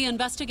 the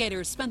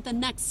investigators spent the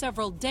next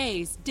several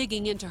days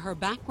digging into her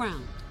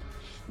background.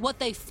 What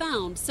they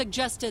found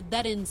suggested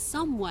that in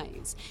some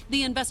ways,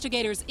 the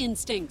investigators'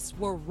 instincts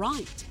were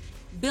right.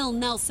 Bill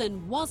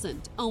Nelson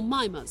wasn't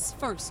Omaima's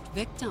first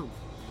victim.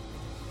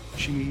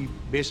 She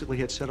basically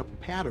had set up a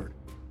pattern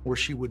where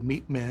she would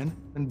meet men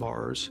in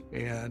bars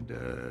and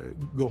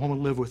go home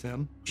and live with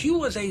them. She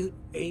was a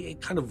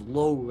kind of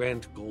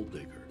low-rent gold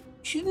digger.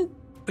 She didn't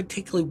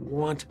particularly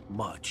want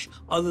much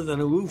other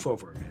than a roof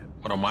over her head.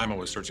 What Omaima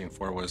was searching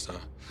for was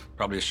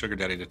probably a sugar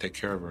daddy to take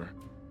care of her.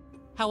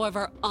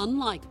 However,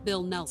 unlike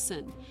Bill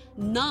Nelson,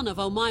 none of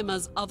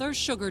Omaima's other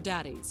sugar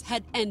daddies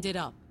had ended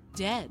up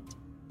dead.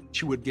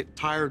 She would get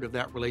tired of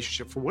that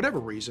relationship for whatever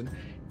reason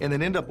and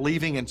then end up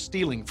leaving and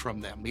stealing from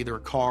them, either a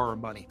car or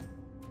money.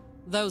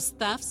 Those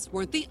thefts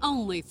weren't the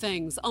only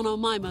things on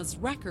Omaima's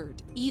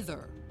record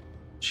either.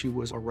 She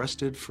was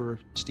arrested for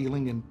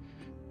stealing in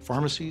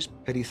pharmacies,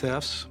 petty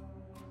thefts.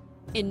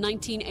 In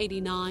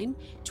 1989,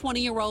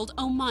 20-year-old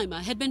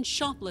Omaima had been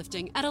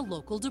shoplifting at a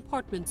local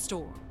department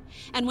store.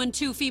 And when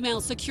two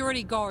female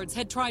security guards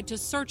had tried to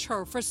search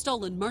her for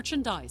stolen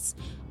merchandise,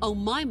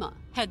 Omaima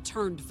had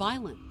turned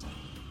violent.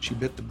 She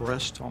bit the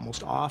breast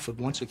almost off of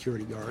one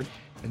security guard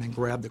and then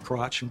grabbed the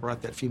crotch and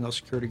brought that female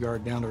security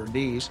guard down to her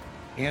knees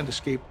and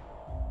escaped.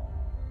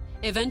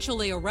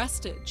 Eventually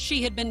arrested,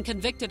 she had been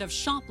convicted of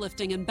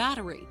shoplifting and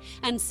battery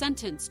and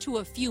sentenced to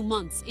a few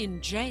months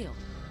in jail.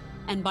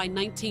 And by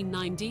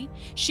 1990,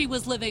 she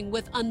was living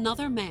with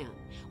another man,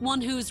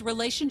 one whose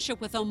relationship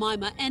with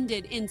Omaima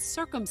ended in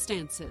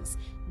circumstances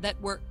that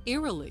were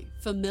eerily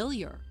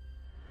familiar.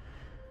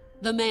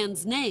 The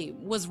man's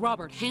name was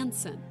Robert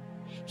Hansen.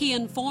 He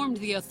informed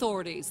the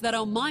authorities that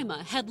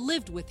Omaima had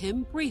lived with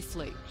him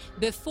briefly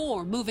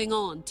before moving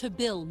on to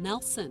Bill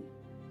Nelson.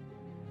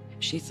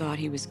 She thought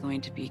he was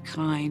going to be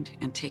kind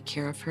and take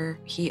care of her.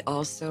 He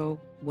also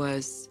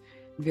was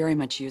very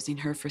much using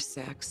her for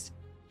sex.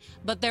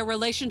 But their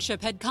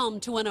relationship had come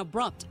to an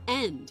abrupt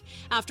end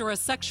after a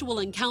sexual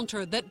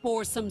encounter that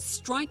bore some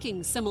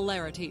striking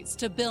similarities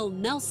to Bill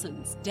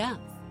Nelson's death.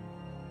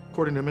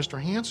 According to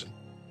Mr. Hansen,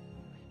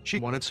 she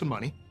wanted some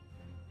money,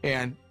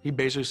 and he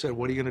basically said,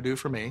 "What are you going to do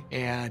for me?"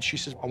 And she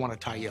says, "I want to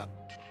tie you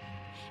up."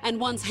 And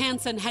once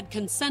Hansen had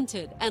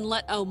consented and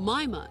let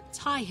Omaima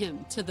tie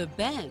him to the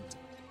bed,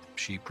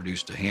 she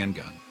produced a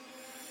handgun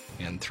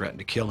and threatened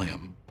to kill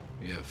him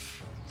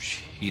if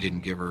he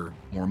didn't give her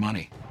more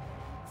money.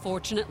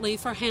 Fortunately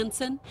for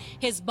Hansen,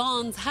 his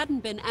bonds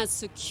hadn't been as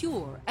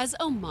secure as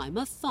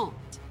Omaima thought.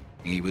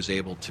 He was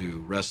able to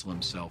wrestle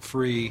himself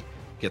free,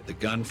 get the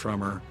gun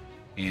from her,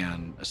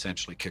 and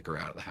essentially kick her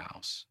out of the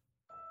house.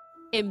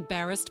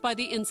 Embarrassed by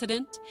the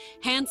incident,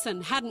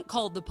 Hansen hadn't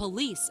called the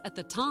police at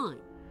the time.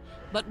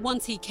 But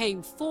once he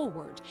came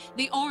forward,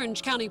 the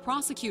Orange County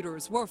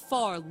prosecutors were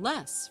far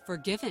less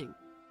forgiving.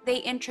 They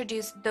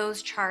introduced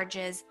those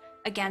charges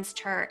against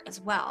her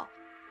as well.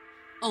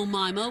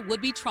 Omaima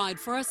would be tried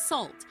for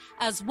assault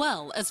as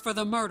well as for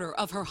the murder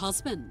of her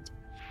husband.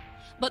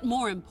 But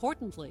more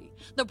importantly,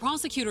 the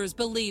prosecutors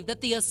believed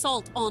that the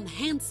assault on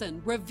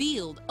Hansen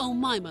revealed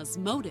Omaima's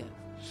motive,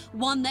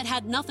 one that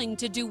had nothing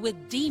to do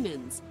with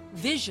demons,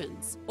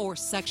 visions, or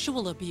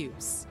sexual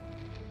abuse.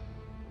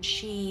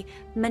 She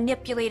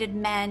manipulated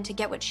men to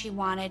get what she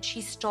wanted.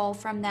 She stole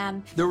from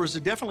them. There was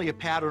definitely a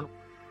pattern.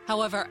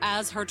 However,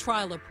 as her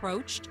trial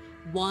approached,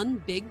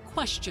 one big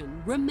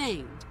question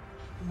remained.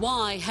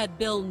 Why had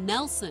Bill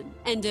Nelson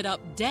ended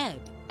up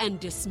dead and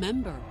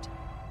dismembered?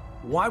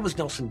 Why was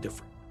Nelson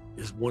different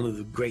is one of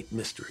the great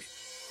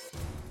mysteries.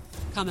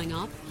 Coming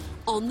up,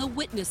 on the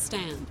witness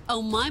stand,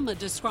 Omaima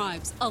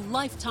describes a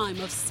lifetime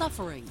of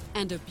suffering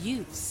and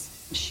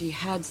abuse. She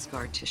had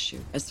scar tissue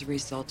as a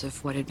result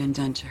of what had been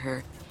done to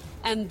her.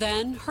 And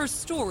then her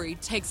story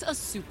takes a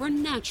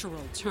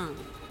supernatural turn.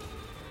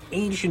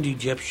 Ancient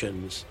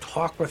Egyptians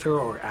talk with her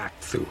or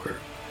act through her.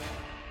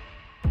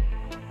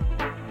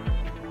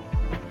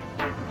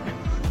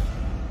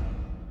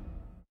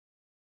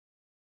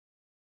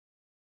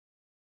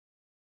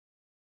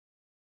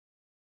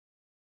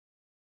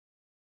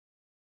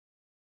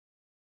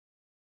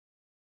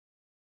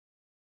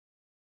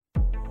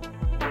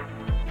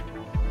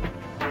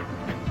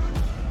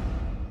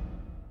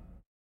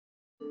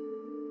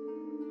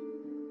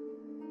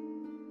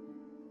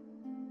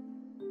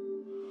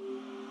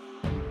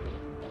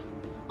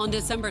 On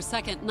December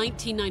 2nd,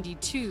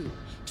 1992,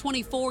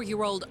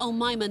 24-year-old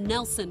Omaima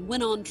Nelson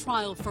went on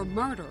trial for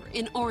murder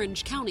in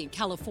Orange County,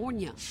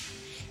 California.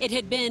 It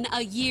had been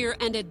a year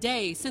and a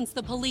day since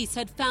the police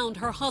had found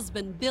her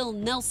husband Bill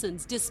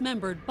Nelson's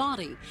dismembered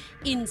body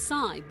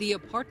inside the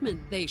apartment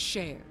they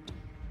shared.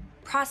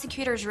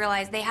 Prosecutors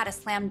realized they had a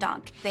slam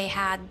dunk. They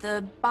had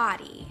the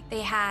body,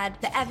 they had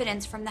the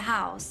evidence from the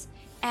house,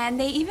 and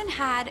they even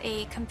had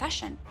a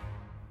confession.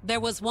 There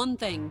was one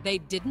thing they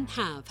didn't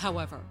have,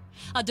 however,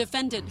 a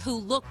defendant who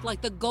looked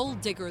like the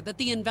gold digger that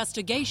the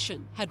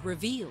investigation had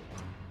revealed.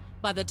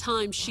 By the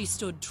time she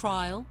stood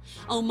trial,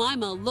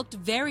 Omaima looked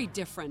very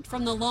different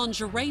from the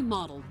lingerie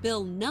model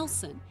Bill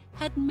Nelson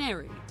had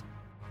married.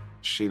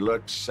 She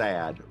looked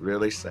sad,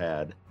 really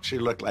sad. She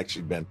looked like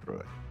she'd been through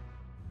it.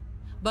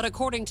 But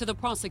according to the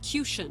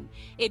prosecution,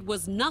 it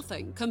was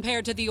nothing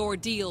compared to the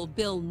ordeal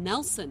Bill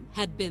Nelson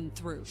had been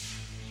through.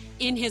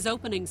 In his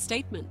opening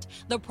statement,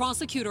 the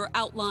prosecutor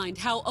outlined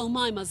how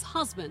Omaima's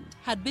husband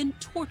had been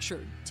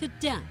tortured to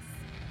death.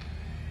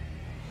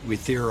 We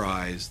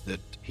theorized that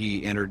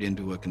he entered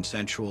into a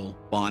consensual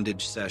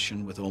bondage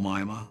session with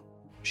Omaima.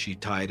 She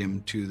tied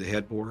him to the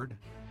headboard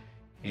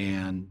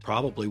and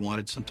probably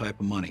wanted some type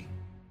of money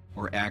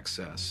or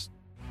access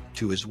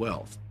to his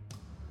wealth.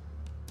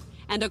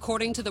 And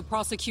according to the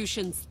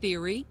prosecution's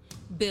theory,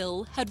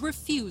 Bill had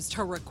refused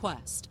her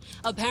request,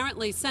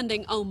 apparently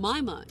sending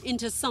Omaima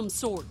into some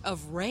sort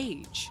of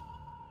rage.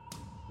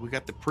 We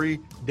got the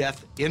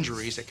pre-death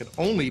injuries that could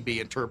only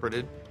be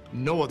interpreted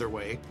no other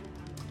way.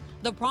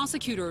 The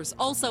prosecutors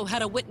also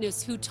had a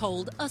witness who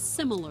told a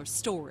similar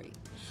story,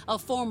 a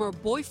former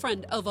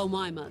boyfriend of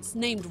Omaima's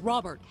named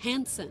Robert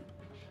Hansen.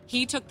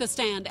 He took the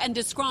stand and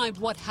described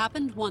what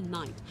happened one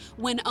night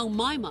when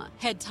Omaima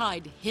had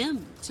tied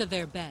him to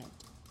their bed.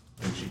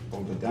 And she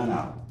pulled the gun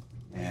out,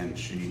 and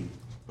she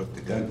put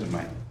the gun to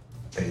my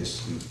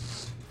face and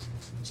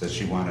said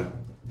she wanted,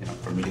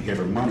 for me to give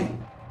her money.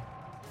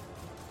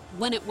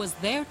 When it was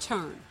their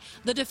turn,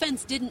 the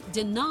defense didn't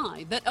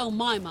deny that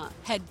Omaima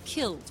had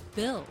killed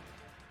Bill.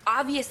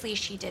 Obviously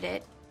she did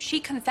it. She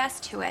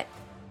confessed to it.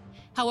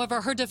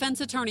 However, her defense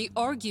attorney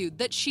argued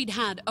that she'd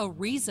had a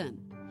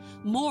reason.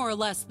 More or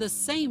less the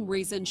same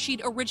reason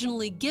she'd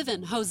originally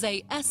given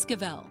Jose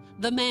Esquivel,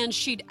 the man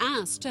she'd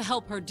asked to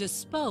help her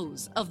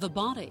dispose of the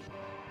body.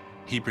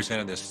 He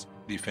presented this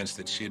defense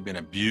that she had been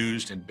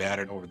abused and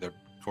battered over the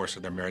course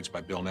of their marriage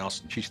by Bill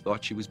Nelson. She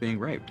thought she was being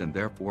raped and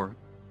therefore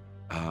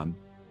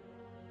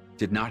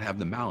did not have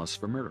the malice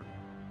for murder.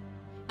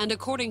 And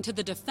according to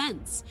the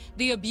defense,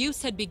 the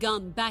abuse had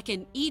begun back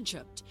in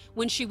Egypt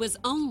when she was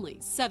only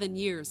 7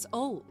 years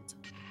old.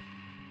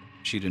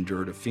 She'd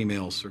endured a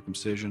female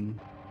circumcision.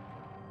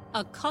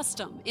 A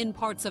custom in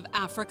parts of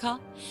Africa,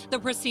 the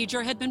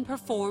procedure had been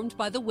performed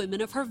by the women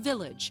of her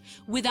village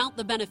without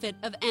the benefit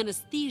of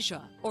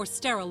anesthesia or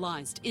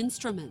sterilized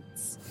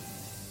instruments.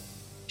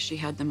 She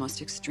had the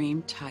most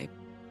extreme type.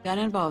 That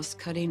involves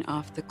cutting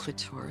off the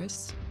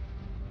clitoris.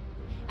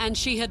 And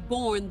she had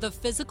borne the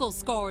physical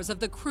scars of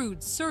the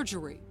crude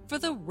surgery for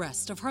the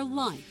rest of her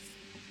life.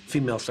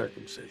 Female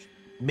circumcision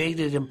made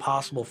it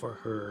impossible for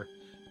her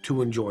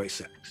to enjoy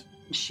sex.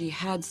 She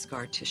had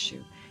scar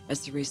tissue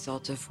as a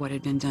result of what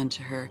had been done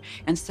to her,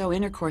 and so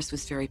intercourse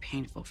was very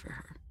painful for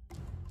her.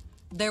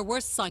 There were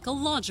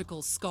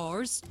psychological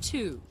scars,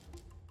 too.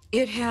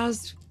 It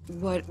has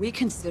what we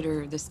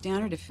consider the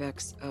standard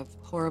effects of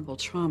horrible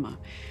trauma.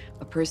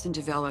 A person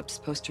develops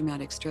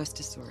post-traumatic stress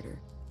disorder.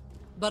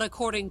 But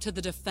according to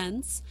the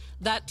defense,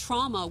 that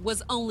trauma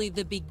was only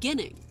the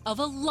beginning of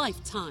a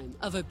lifetime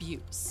of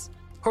abuse.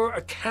 Her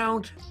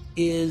account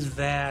is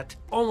that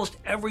almost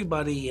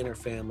everybody in her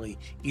family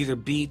either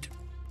beat,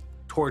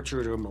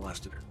 tortured, or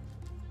molested her.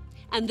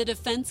 And the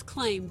defense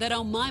claimed that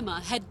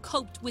Omaima had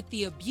coped with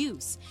the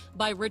abuse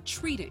by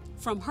retreating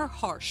from her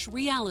harsh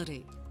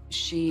reality.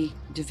 She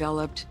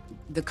developed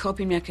the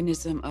coping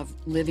mechanism of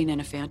living in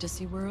a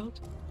fantasy world.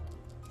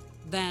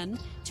 Then,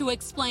 to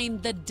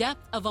explain the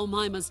depth of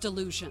Omaima's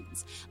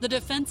delusions, the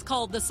defense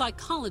called the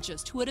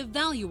psychologist who had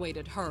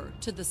evaluated her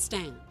to the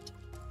stand.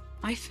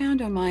 I found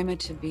Omaima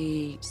to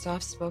be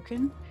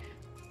soft-spoken.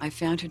 I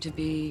found her to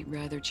be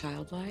rather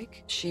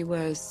childlike. She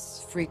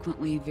was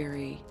frequently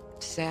very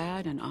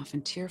sad and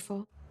often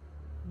tearful.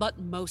 But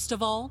most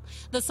of all,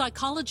 the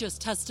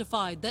psychologist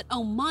testified that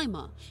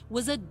Omaima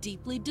was a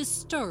deeply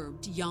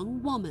disturbed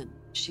young woman.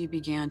 She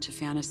began to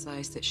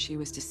fantasize that she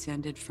was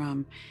descended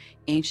from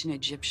ancient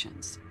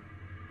Egyptians.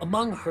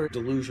 Among her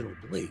delusional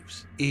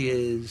beliefs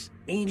is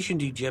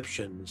ancient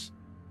Egyptians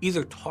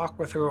either talk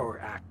with her or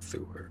act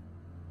through her.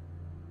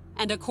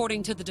 And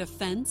according to the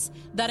defense,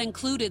 that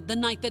included the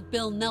night that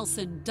Bill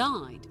Nelson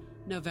died,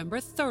 November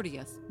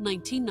 30th,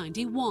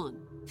 1991.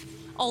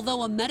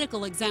 Although a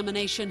medical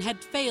examination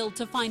had failed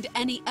to find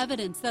any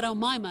evidence that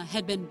Omaima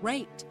had been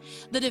raped,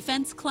 the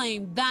defense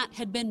claimed that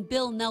had been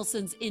Bill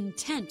Nelson's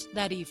intent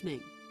that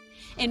evening.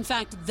 In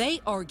fact, they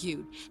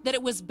argued that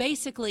it was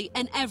basically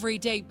an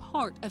everyday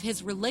part of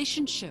his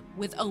relationship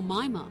with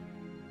Omaima.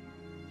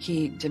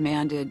 He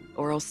demanded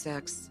oral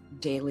sex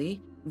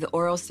daily. The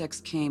oral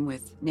sex came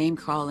with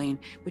name-calling,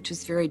 which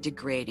was very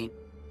degrading.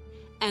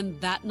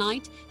 And that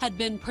night had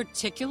been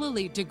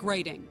particularly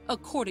degrading,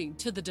 according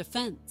to the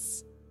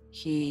defense.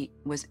 He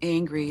was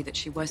angry that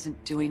she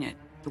wasn't doing it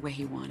the way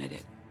he wanted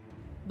it.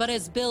 But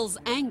as Bill's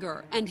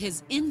anger and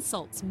his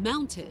insults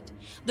mounted,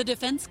 the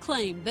defense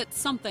claimed that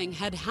something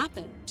had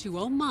happened to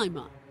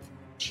Omaima.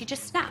 She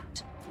just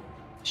snapped.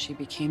 She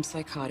became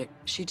psychotic.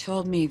 She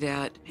told me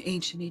that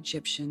ancient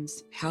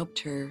Egyptians helped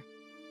her.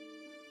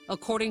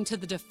 According to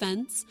the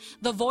defense,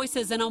 the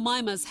voices in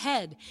Omaima's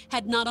head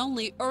had not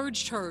only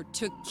urged her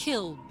to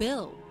kill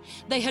Bill,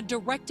 they had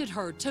directed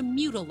her to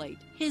mutilate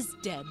his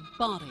dead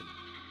body.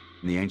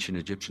 The ancient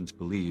Egyptians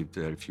believed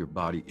that if your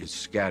body is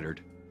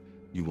scattered,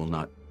 you will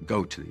not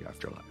go to the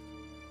afterlife.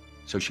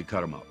 So she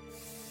cut him up.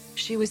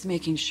 She was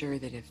making sure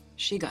that if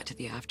she got to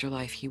the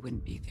afterlife, he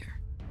wouldn't be there.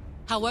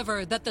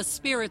 However, that the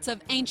spirits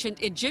of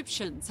ancient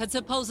Egyptians had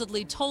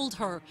supposedly told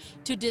her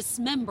to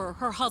dismember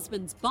her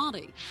husband's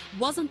body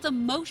wasn't the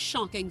most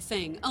shocking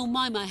thing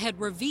Omaima had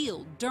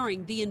revealed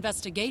during the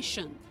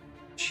investigation.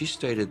 She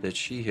stated that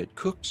she had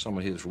cooked some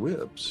of his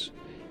ribs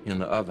in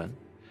the oven,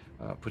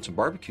 put some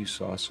barbecue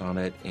sauce on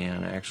it,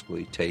 and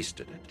actually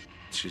tasted it.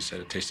 She said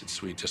it tasted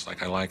sweet, just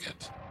like I like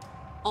it.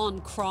 On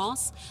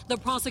cross, the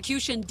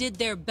prosecution did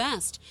their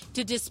best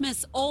to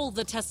dismiss all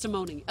the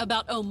testimony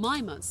about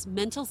Omaima's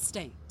mental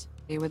state.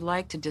 They would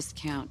like to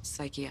discount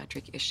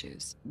psychiatric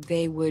issues.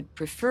 They would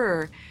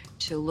prefer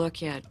to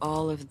look at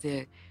all of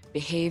the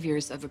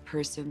behaviors of a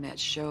person that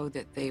show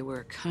that they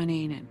were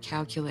cunning and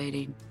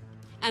calculating.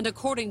 And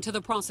according to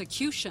the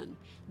prosecution,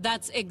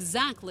 that's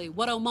exactly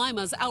what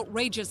Omaima's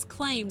outrageous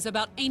claims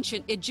about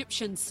ancient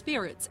Egyptian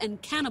spirits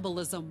and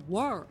cannibalism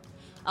were.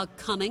 a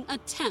cunning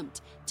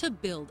attempt to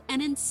build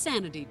an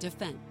insanity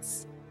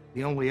defense.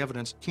 The only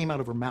evidence came out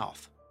of her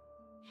mouth.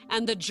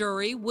 And the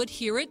jury would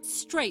hear it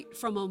straight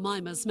from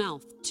Omaima's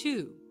mouth,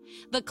 too.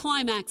 The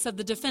climax of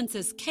the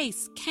defense's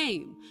case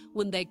came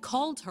when they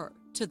called her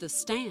to the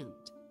stand.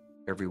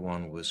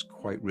 Everyone was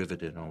quite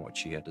riveted on what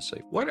she had to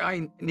say. What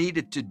I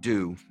needed to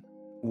do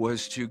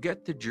was to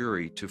get the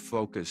jury to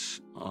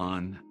focus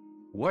on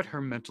what her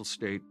mental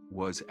state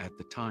was at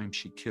the time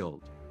she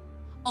killed.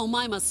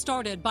 Omaima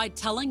started by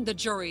telling the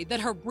jury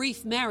that her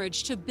brief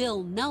marriage to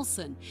Bill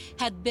Nelson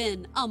had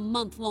been a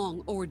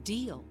month-long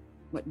ordeal.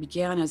 What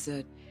began as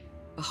a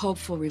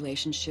hopeful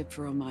relationship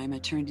for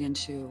Omaima turned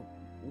into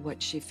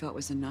what she felt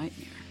was a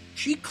nightmare.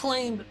 She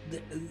claimed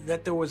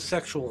that there was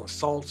sexual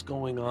assaults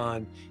going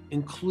on,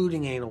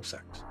 including anal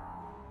sex.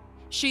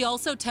 She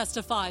also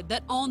testified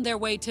that on their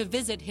way to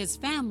visit his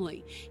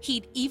family,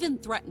 he'd even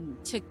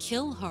threatened to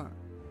kill her.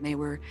 They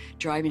were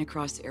driving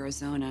across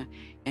Arizona,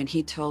 and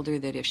he told her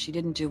that if she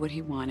didn't do what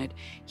he wanted,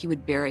 he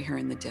would bury her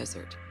in the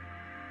desert.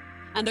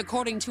 And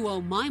according to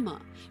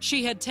Omaima,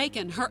 she had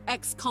taken her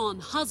ex-con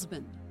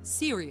husband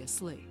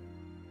seriously.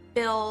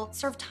 Bill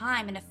served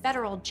time in a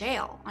federal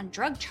jail on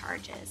drug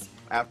charges.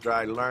 After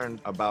I learned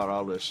about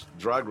all this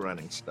drug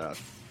running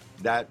stuff,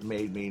 that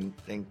made me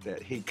think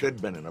that he could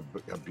have been an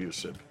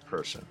abusive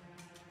person.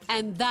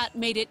 And that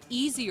made it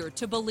easier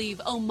to believe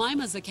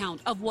Omaima's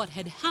account of what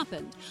had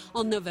happened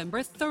on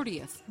November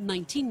 30th,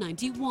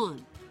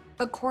 1991.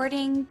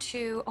 According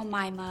to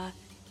Omaima,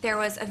 there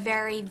was a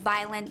very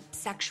violent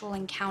sexual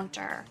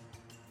encounter.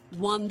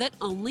 One that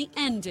only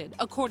ended,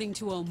 according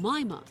to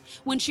Omaima,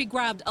 when she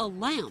grabbed a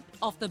lamp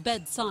off the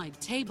bedside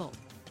table.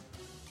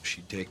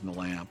 She'd taken the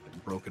lamp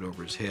and broke it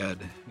over his head,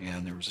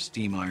 and there was a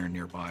steam iron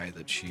nearby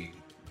that she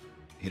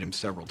hit him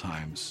several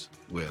times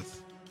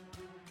with.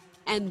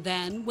 And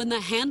then, when the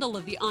handle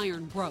of the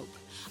iron broke,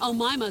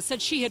 Omaima said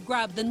she had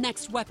grabbed the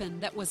next weapon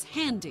that was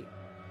handy,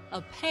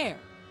 a pair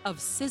of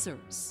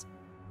scissors.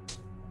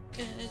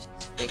 And I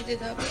just picked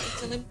it up and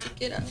told him to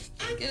get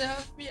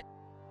off me.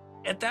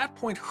 At that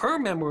point, her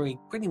memory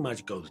pretty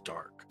much goes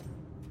dark.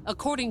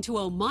 According to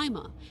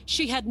Omaima,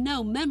 she had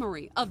no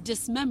memory of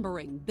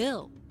dismembering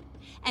Bill.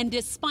 And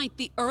despite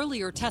the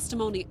earlier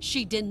testimony,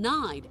 she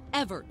denied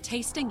ever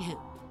tasting him.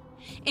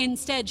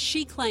 Instead,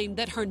 she claimed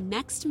that her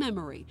next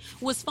memory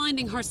was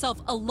finding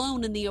herself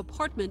alone in the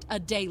apartment a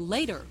day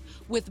later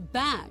with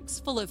bags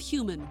full of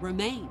human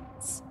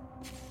remains.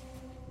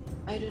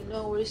 I don't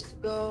know where to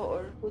go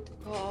or who to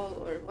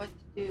call or what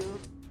to do.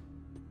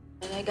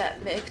 And I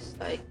got mixed,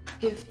 like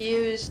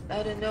confused.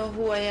 I don't know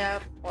who I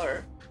am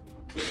or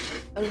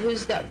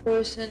who's that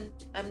person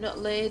I'm not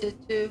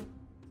related to.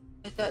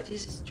 I thought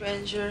he's a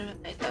stranger,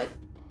 and I thought,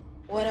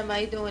 what am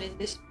I doing in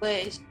this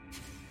place?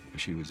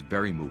 She was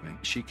very moving.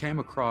 She came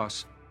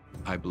across,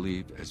 I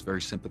believe, as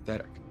very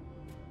sympathetic.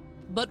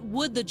 But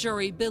would the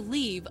jury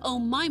believe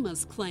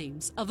Omaima's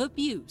claims of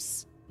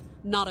abuse?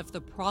 Not if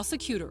the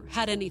prosecutor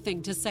had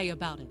anything to say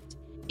about it.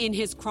 In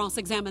his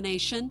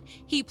cross-examination,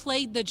 he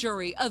played the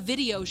jury a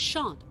video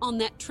shot on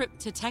that trip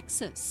to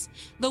Texas,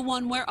 the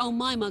one where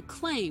Omaima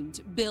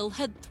claimed Bill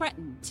had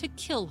threatened to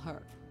kill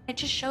her. It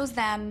just shows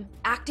them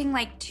acting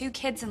like two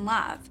kids in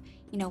love,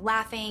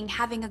 laughing,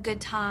 having a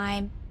good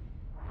time.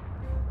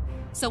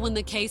 So when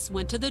the case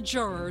went to the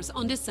jurors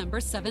on December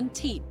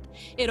 17th,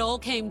 it all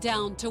came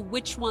down to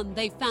which one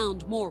they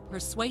found more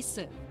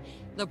persuasive,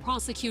 the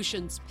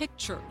prosecution's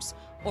pictures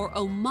or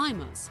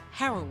Omaima's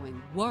harrowing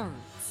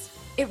words.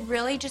 It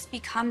really just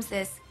becomes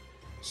this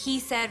he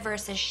said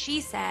versus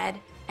she said,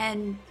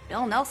 and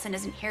Bill Nelson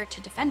isn't here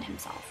to defend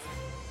himself.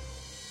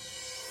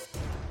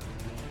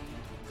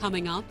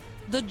 Coming up,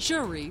 the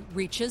jury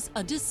reaches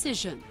a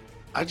decision.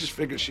 I just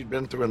figured she'd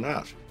been through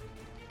enough.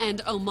 And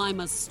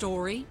Omaima's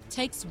story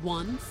takes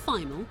one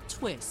final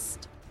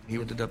twist. He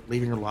ended up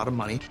leaving her a lot of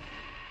money.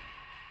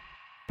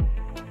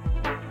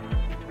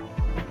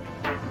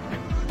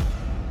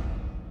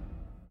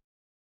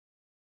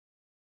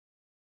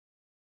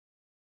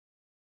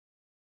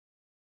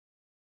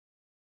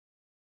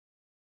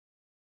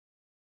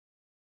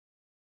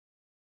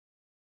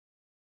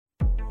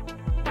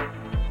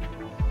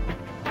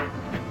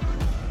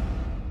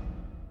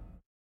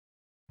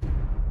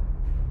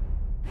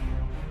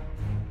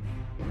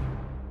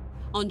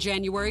 On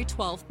January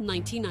 12,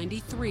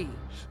 1993,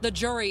 the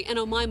jury in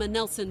Omaima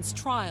Nelson's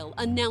trial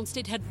announced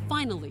it had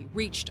finally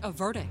reached a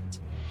verdict.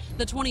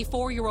 The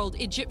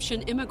 24-year-old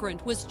Egyptian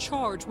immigrant was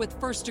charged with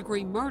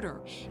first-degree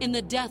murder in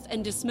the death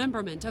and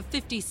dismemberment of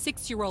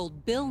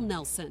 56-year-old Bill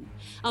Nelson,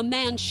 a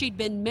man she'd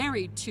been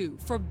married to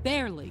for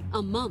barely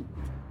a month.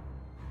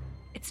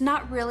 It's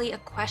not really a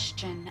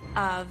question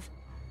of,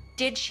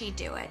 did she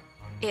do it?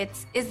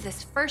 It's, is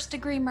this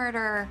first-degree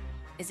murder?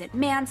 Is it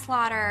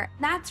manslaughter?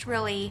 That's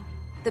really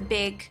the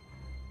big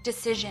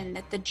decision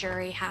that the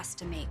jury has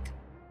to make.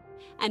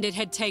 And it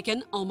had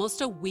taken almost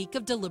a week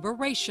of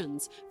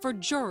deliberations for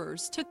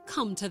jurors to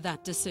come to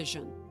that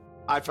decision.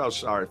 I felt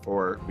sorry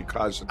for her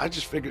because I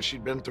just figured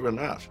she'd been through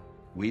enough.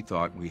 We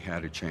thought we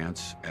had a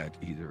chance at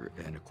either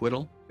an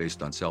acquittal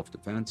based on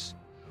self-defense,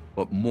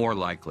 but more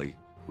likely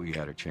we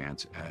had a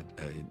chance at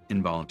an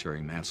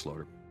involuntary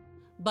manslaughter.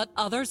 But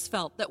others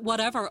felt that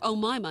whatever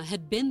Omaima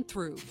had been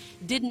through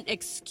didn't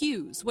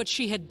excuse what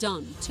she had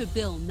done to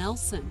Bill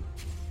Nelson.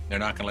 They're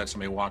not going to let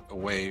somebody walk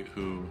away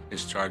who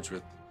is charged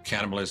with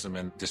cannibalism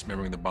and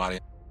dismembering the body.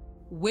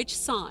 Which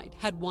side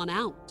had won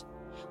out?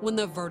 When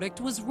the verdict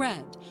was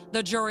read,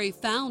 the jury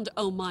found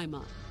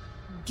Omaima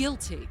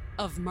guilty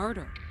of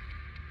murder.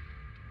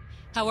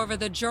 However,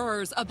 the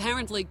jurors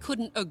apparently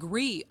couldn't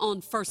agree on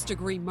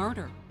first-degree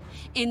murder.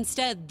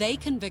 Instead, they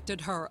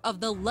convicted her of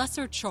the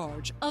lesser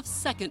charge of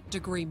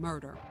second-degree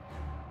murder.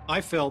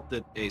 I felt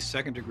that a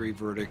second-degree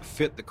verdict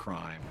fit the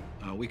crime.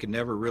 We could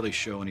never really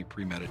show any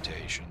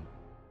premeditation.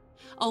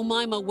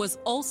 Omaima was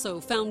also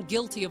found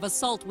guilty of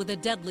assault with a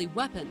deadly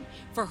weapon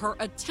for her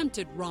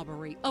attempted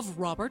robbery of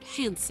Robert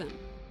Hansen.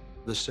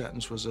 The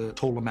sentence was a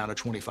total amount of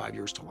 25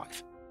 years to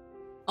life.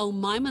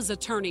 Omaima's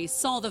attorney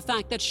saw the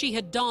fact that she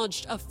had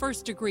dodged a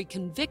first-degree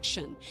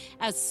conviction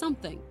as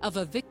something of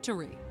a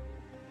victory.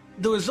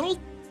 The result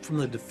from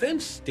the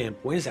defense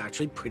standpoint is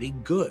actually pretty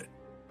good.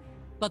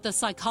 But the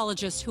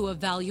psychologist who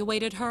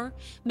evaluated her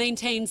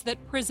maintains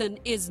that prison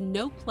is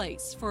no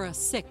place for a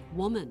sick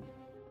woman.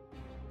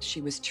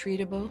 She was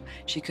treatable.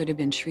 She could have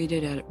been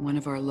treated at one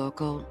of our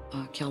local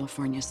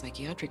California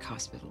psychiatric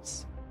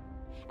hospitals.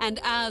 And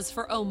as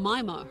for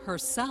Omaima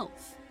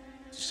herself,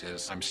 She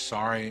says, "I'm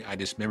sorry I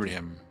dismembered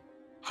him.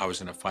 I was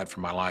in a fight for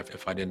my life.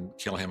 If I didn't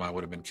kill him, I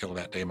would have been killed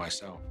that day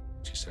myself."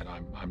 She said,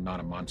 I'm not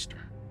a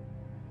monster.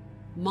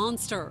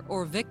 monster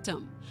or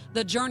victim,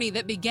 the journey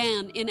that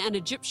began in an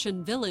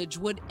Egyptian village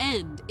would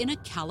end in a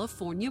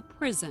California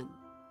prison.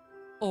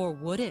 Or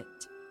would it?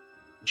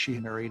 She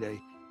married a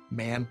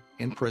man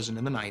in prison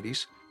in the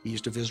 90s. He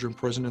used to visit her in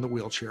prison in the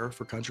wheelchair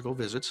for conjugal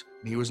visits.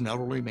 He was an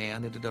elderly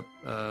man, ended up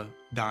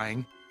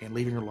dying and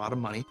leaving her a lot of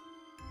money.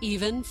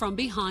 Even from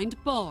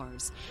behind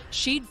bars,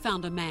 she'd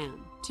found a man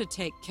to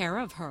take care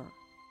of her.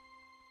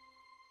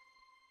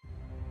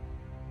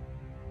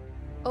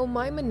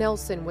 Omaima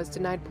Nelson was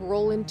denied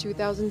parole in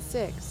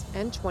 2006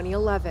 and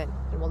 2011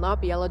 and will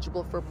not be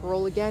eligible for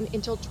parole again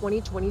until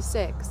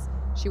 2026.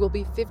 She will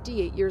be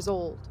 58 years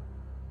old.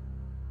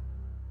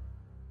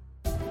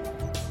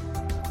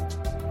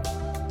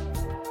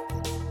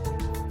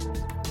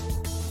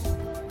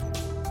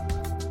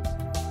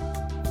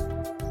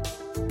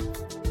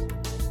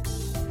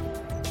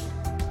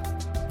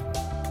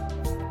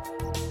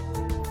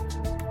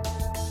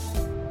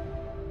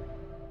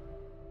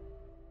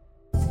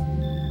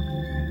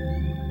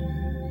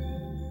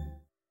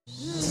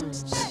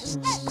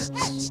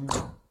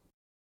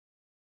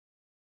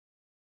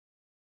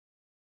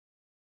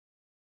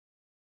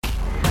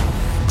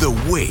 The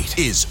wait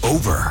is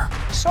over.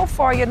 So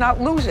far, you're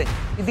not losing.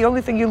 The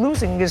only thing you're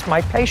losing is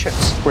my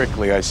patience.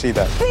 Quickly, I see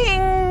that.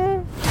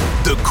 Bing!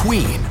 The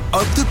queen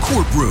of the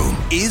courtroom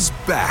is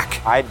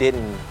back. I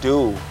didn't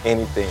do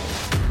anything.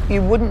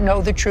 You wouldn't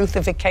know the truth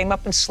if it came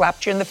up and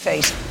slapped you in the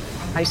face.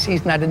 I see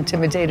he's not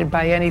intimidated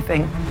by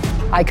anything.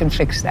 I can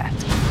fix that.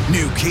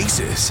 New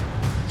cases.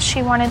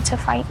 She wanted to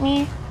fight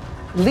me.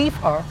 Leave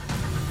her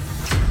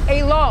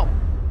alone.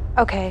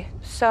 Okay,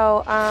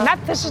 so,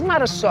 This is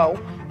not a so.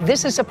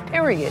 This is a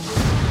period.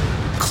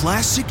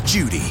 Classic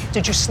Judy.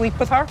 Did you sleep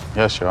with her?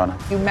 Yes, Your Honor.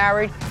 You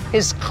married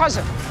his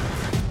cousin.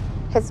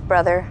 His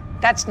brother.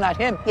 That's not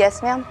him.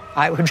 Yes, ma'am.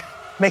 I would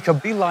make a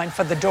beeline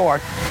for the door.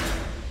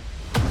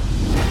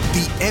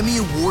 The Emmy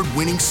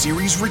Award-winning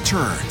series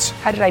returns.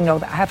 How did I know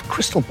that? I have a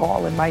crystal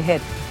ball in my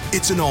head.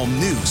 It's an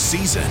all-new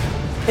season.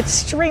 It's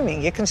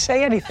streaming. You can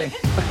say anything.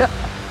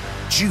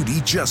 Judy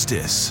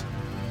Justice.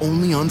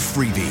 Only on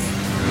Freevee.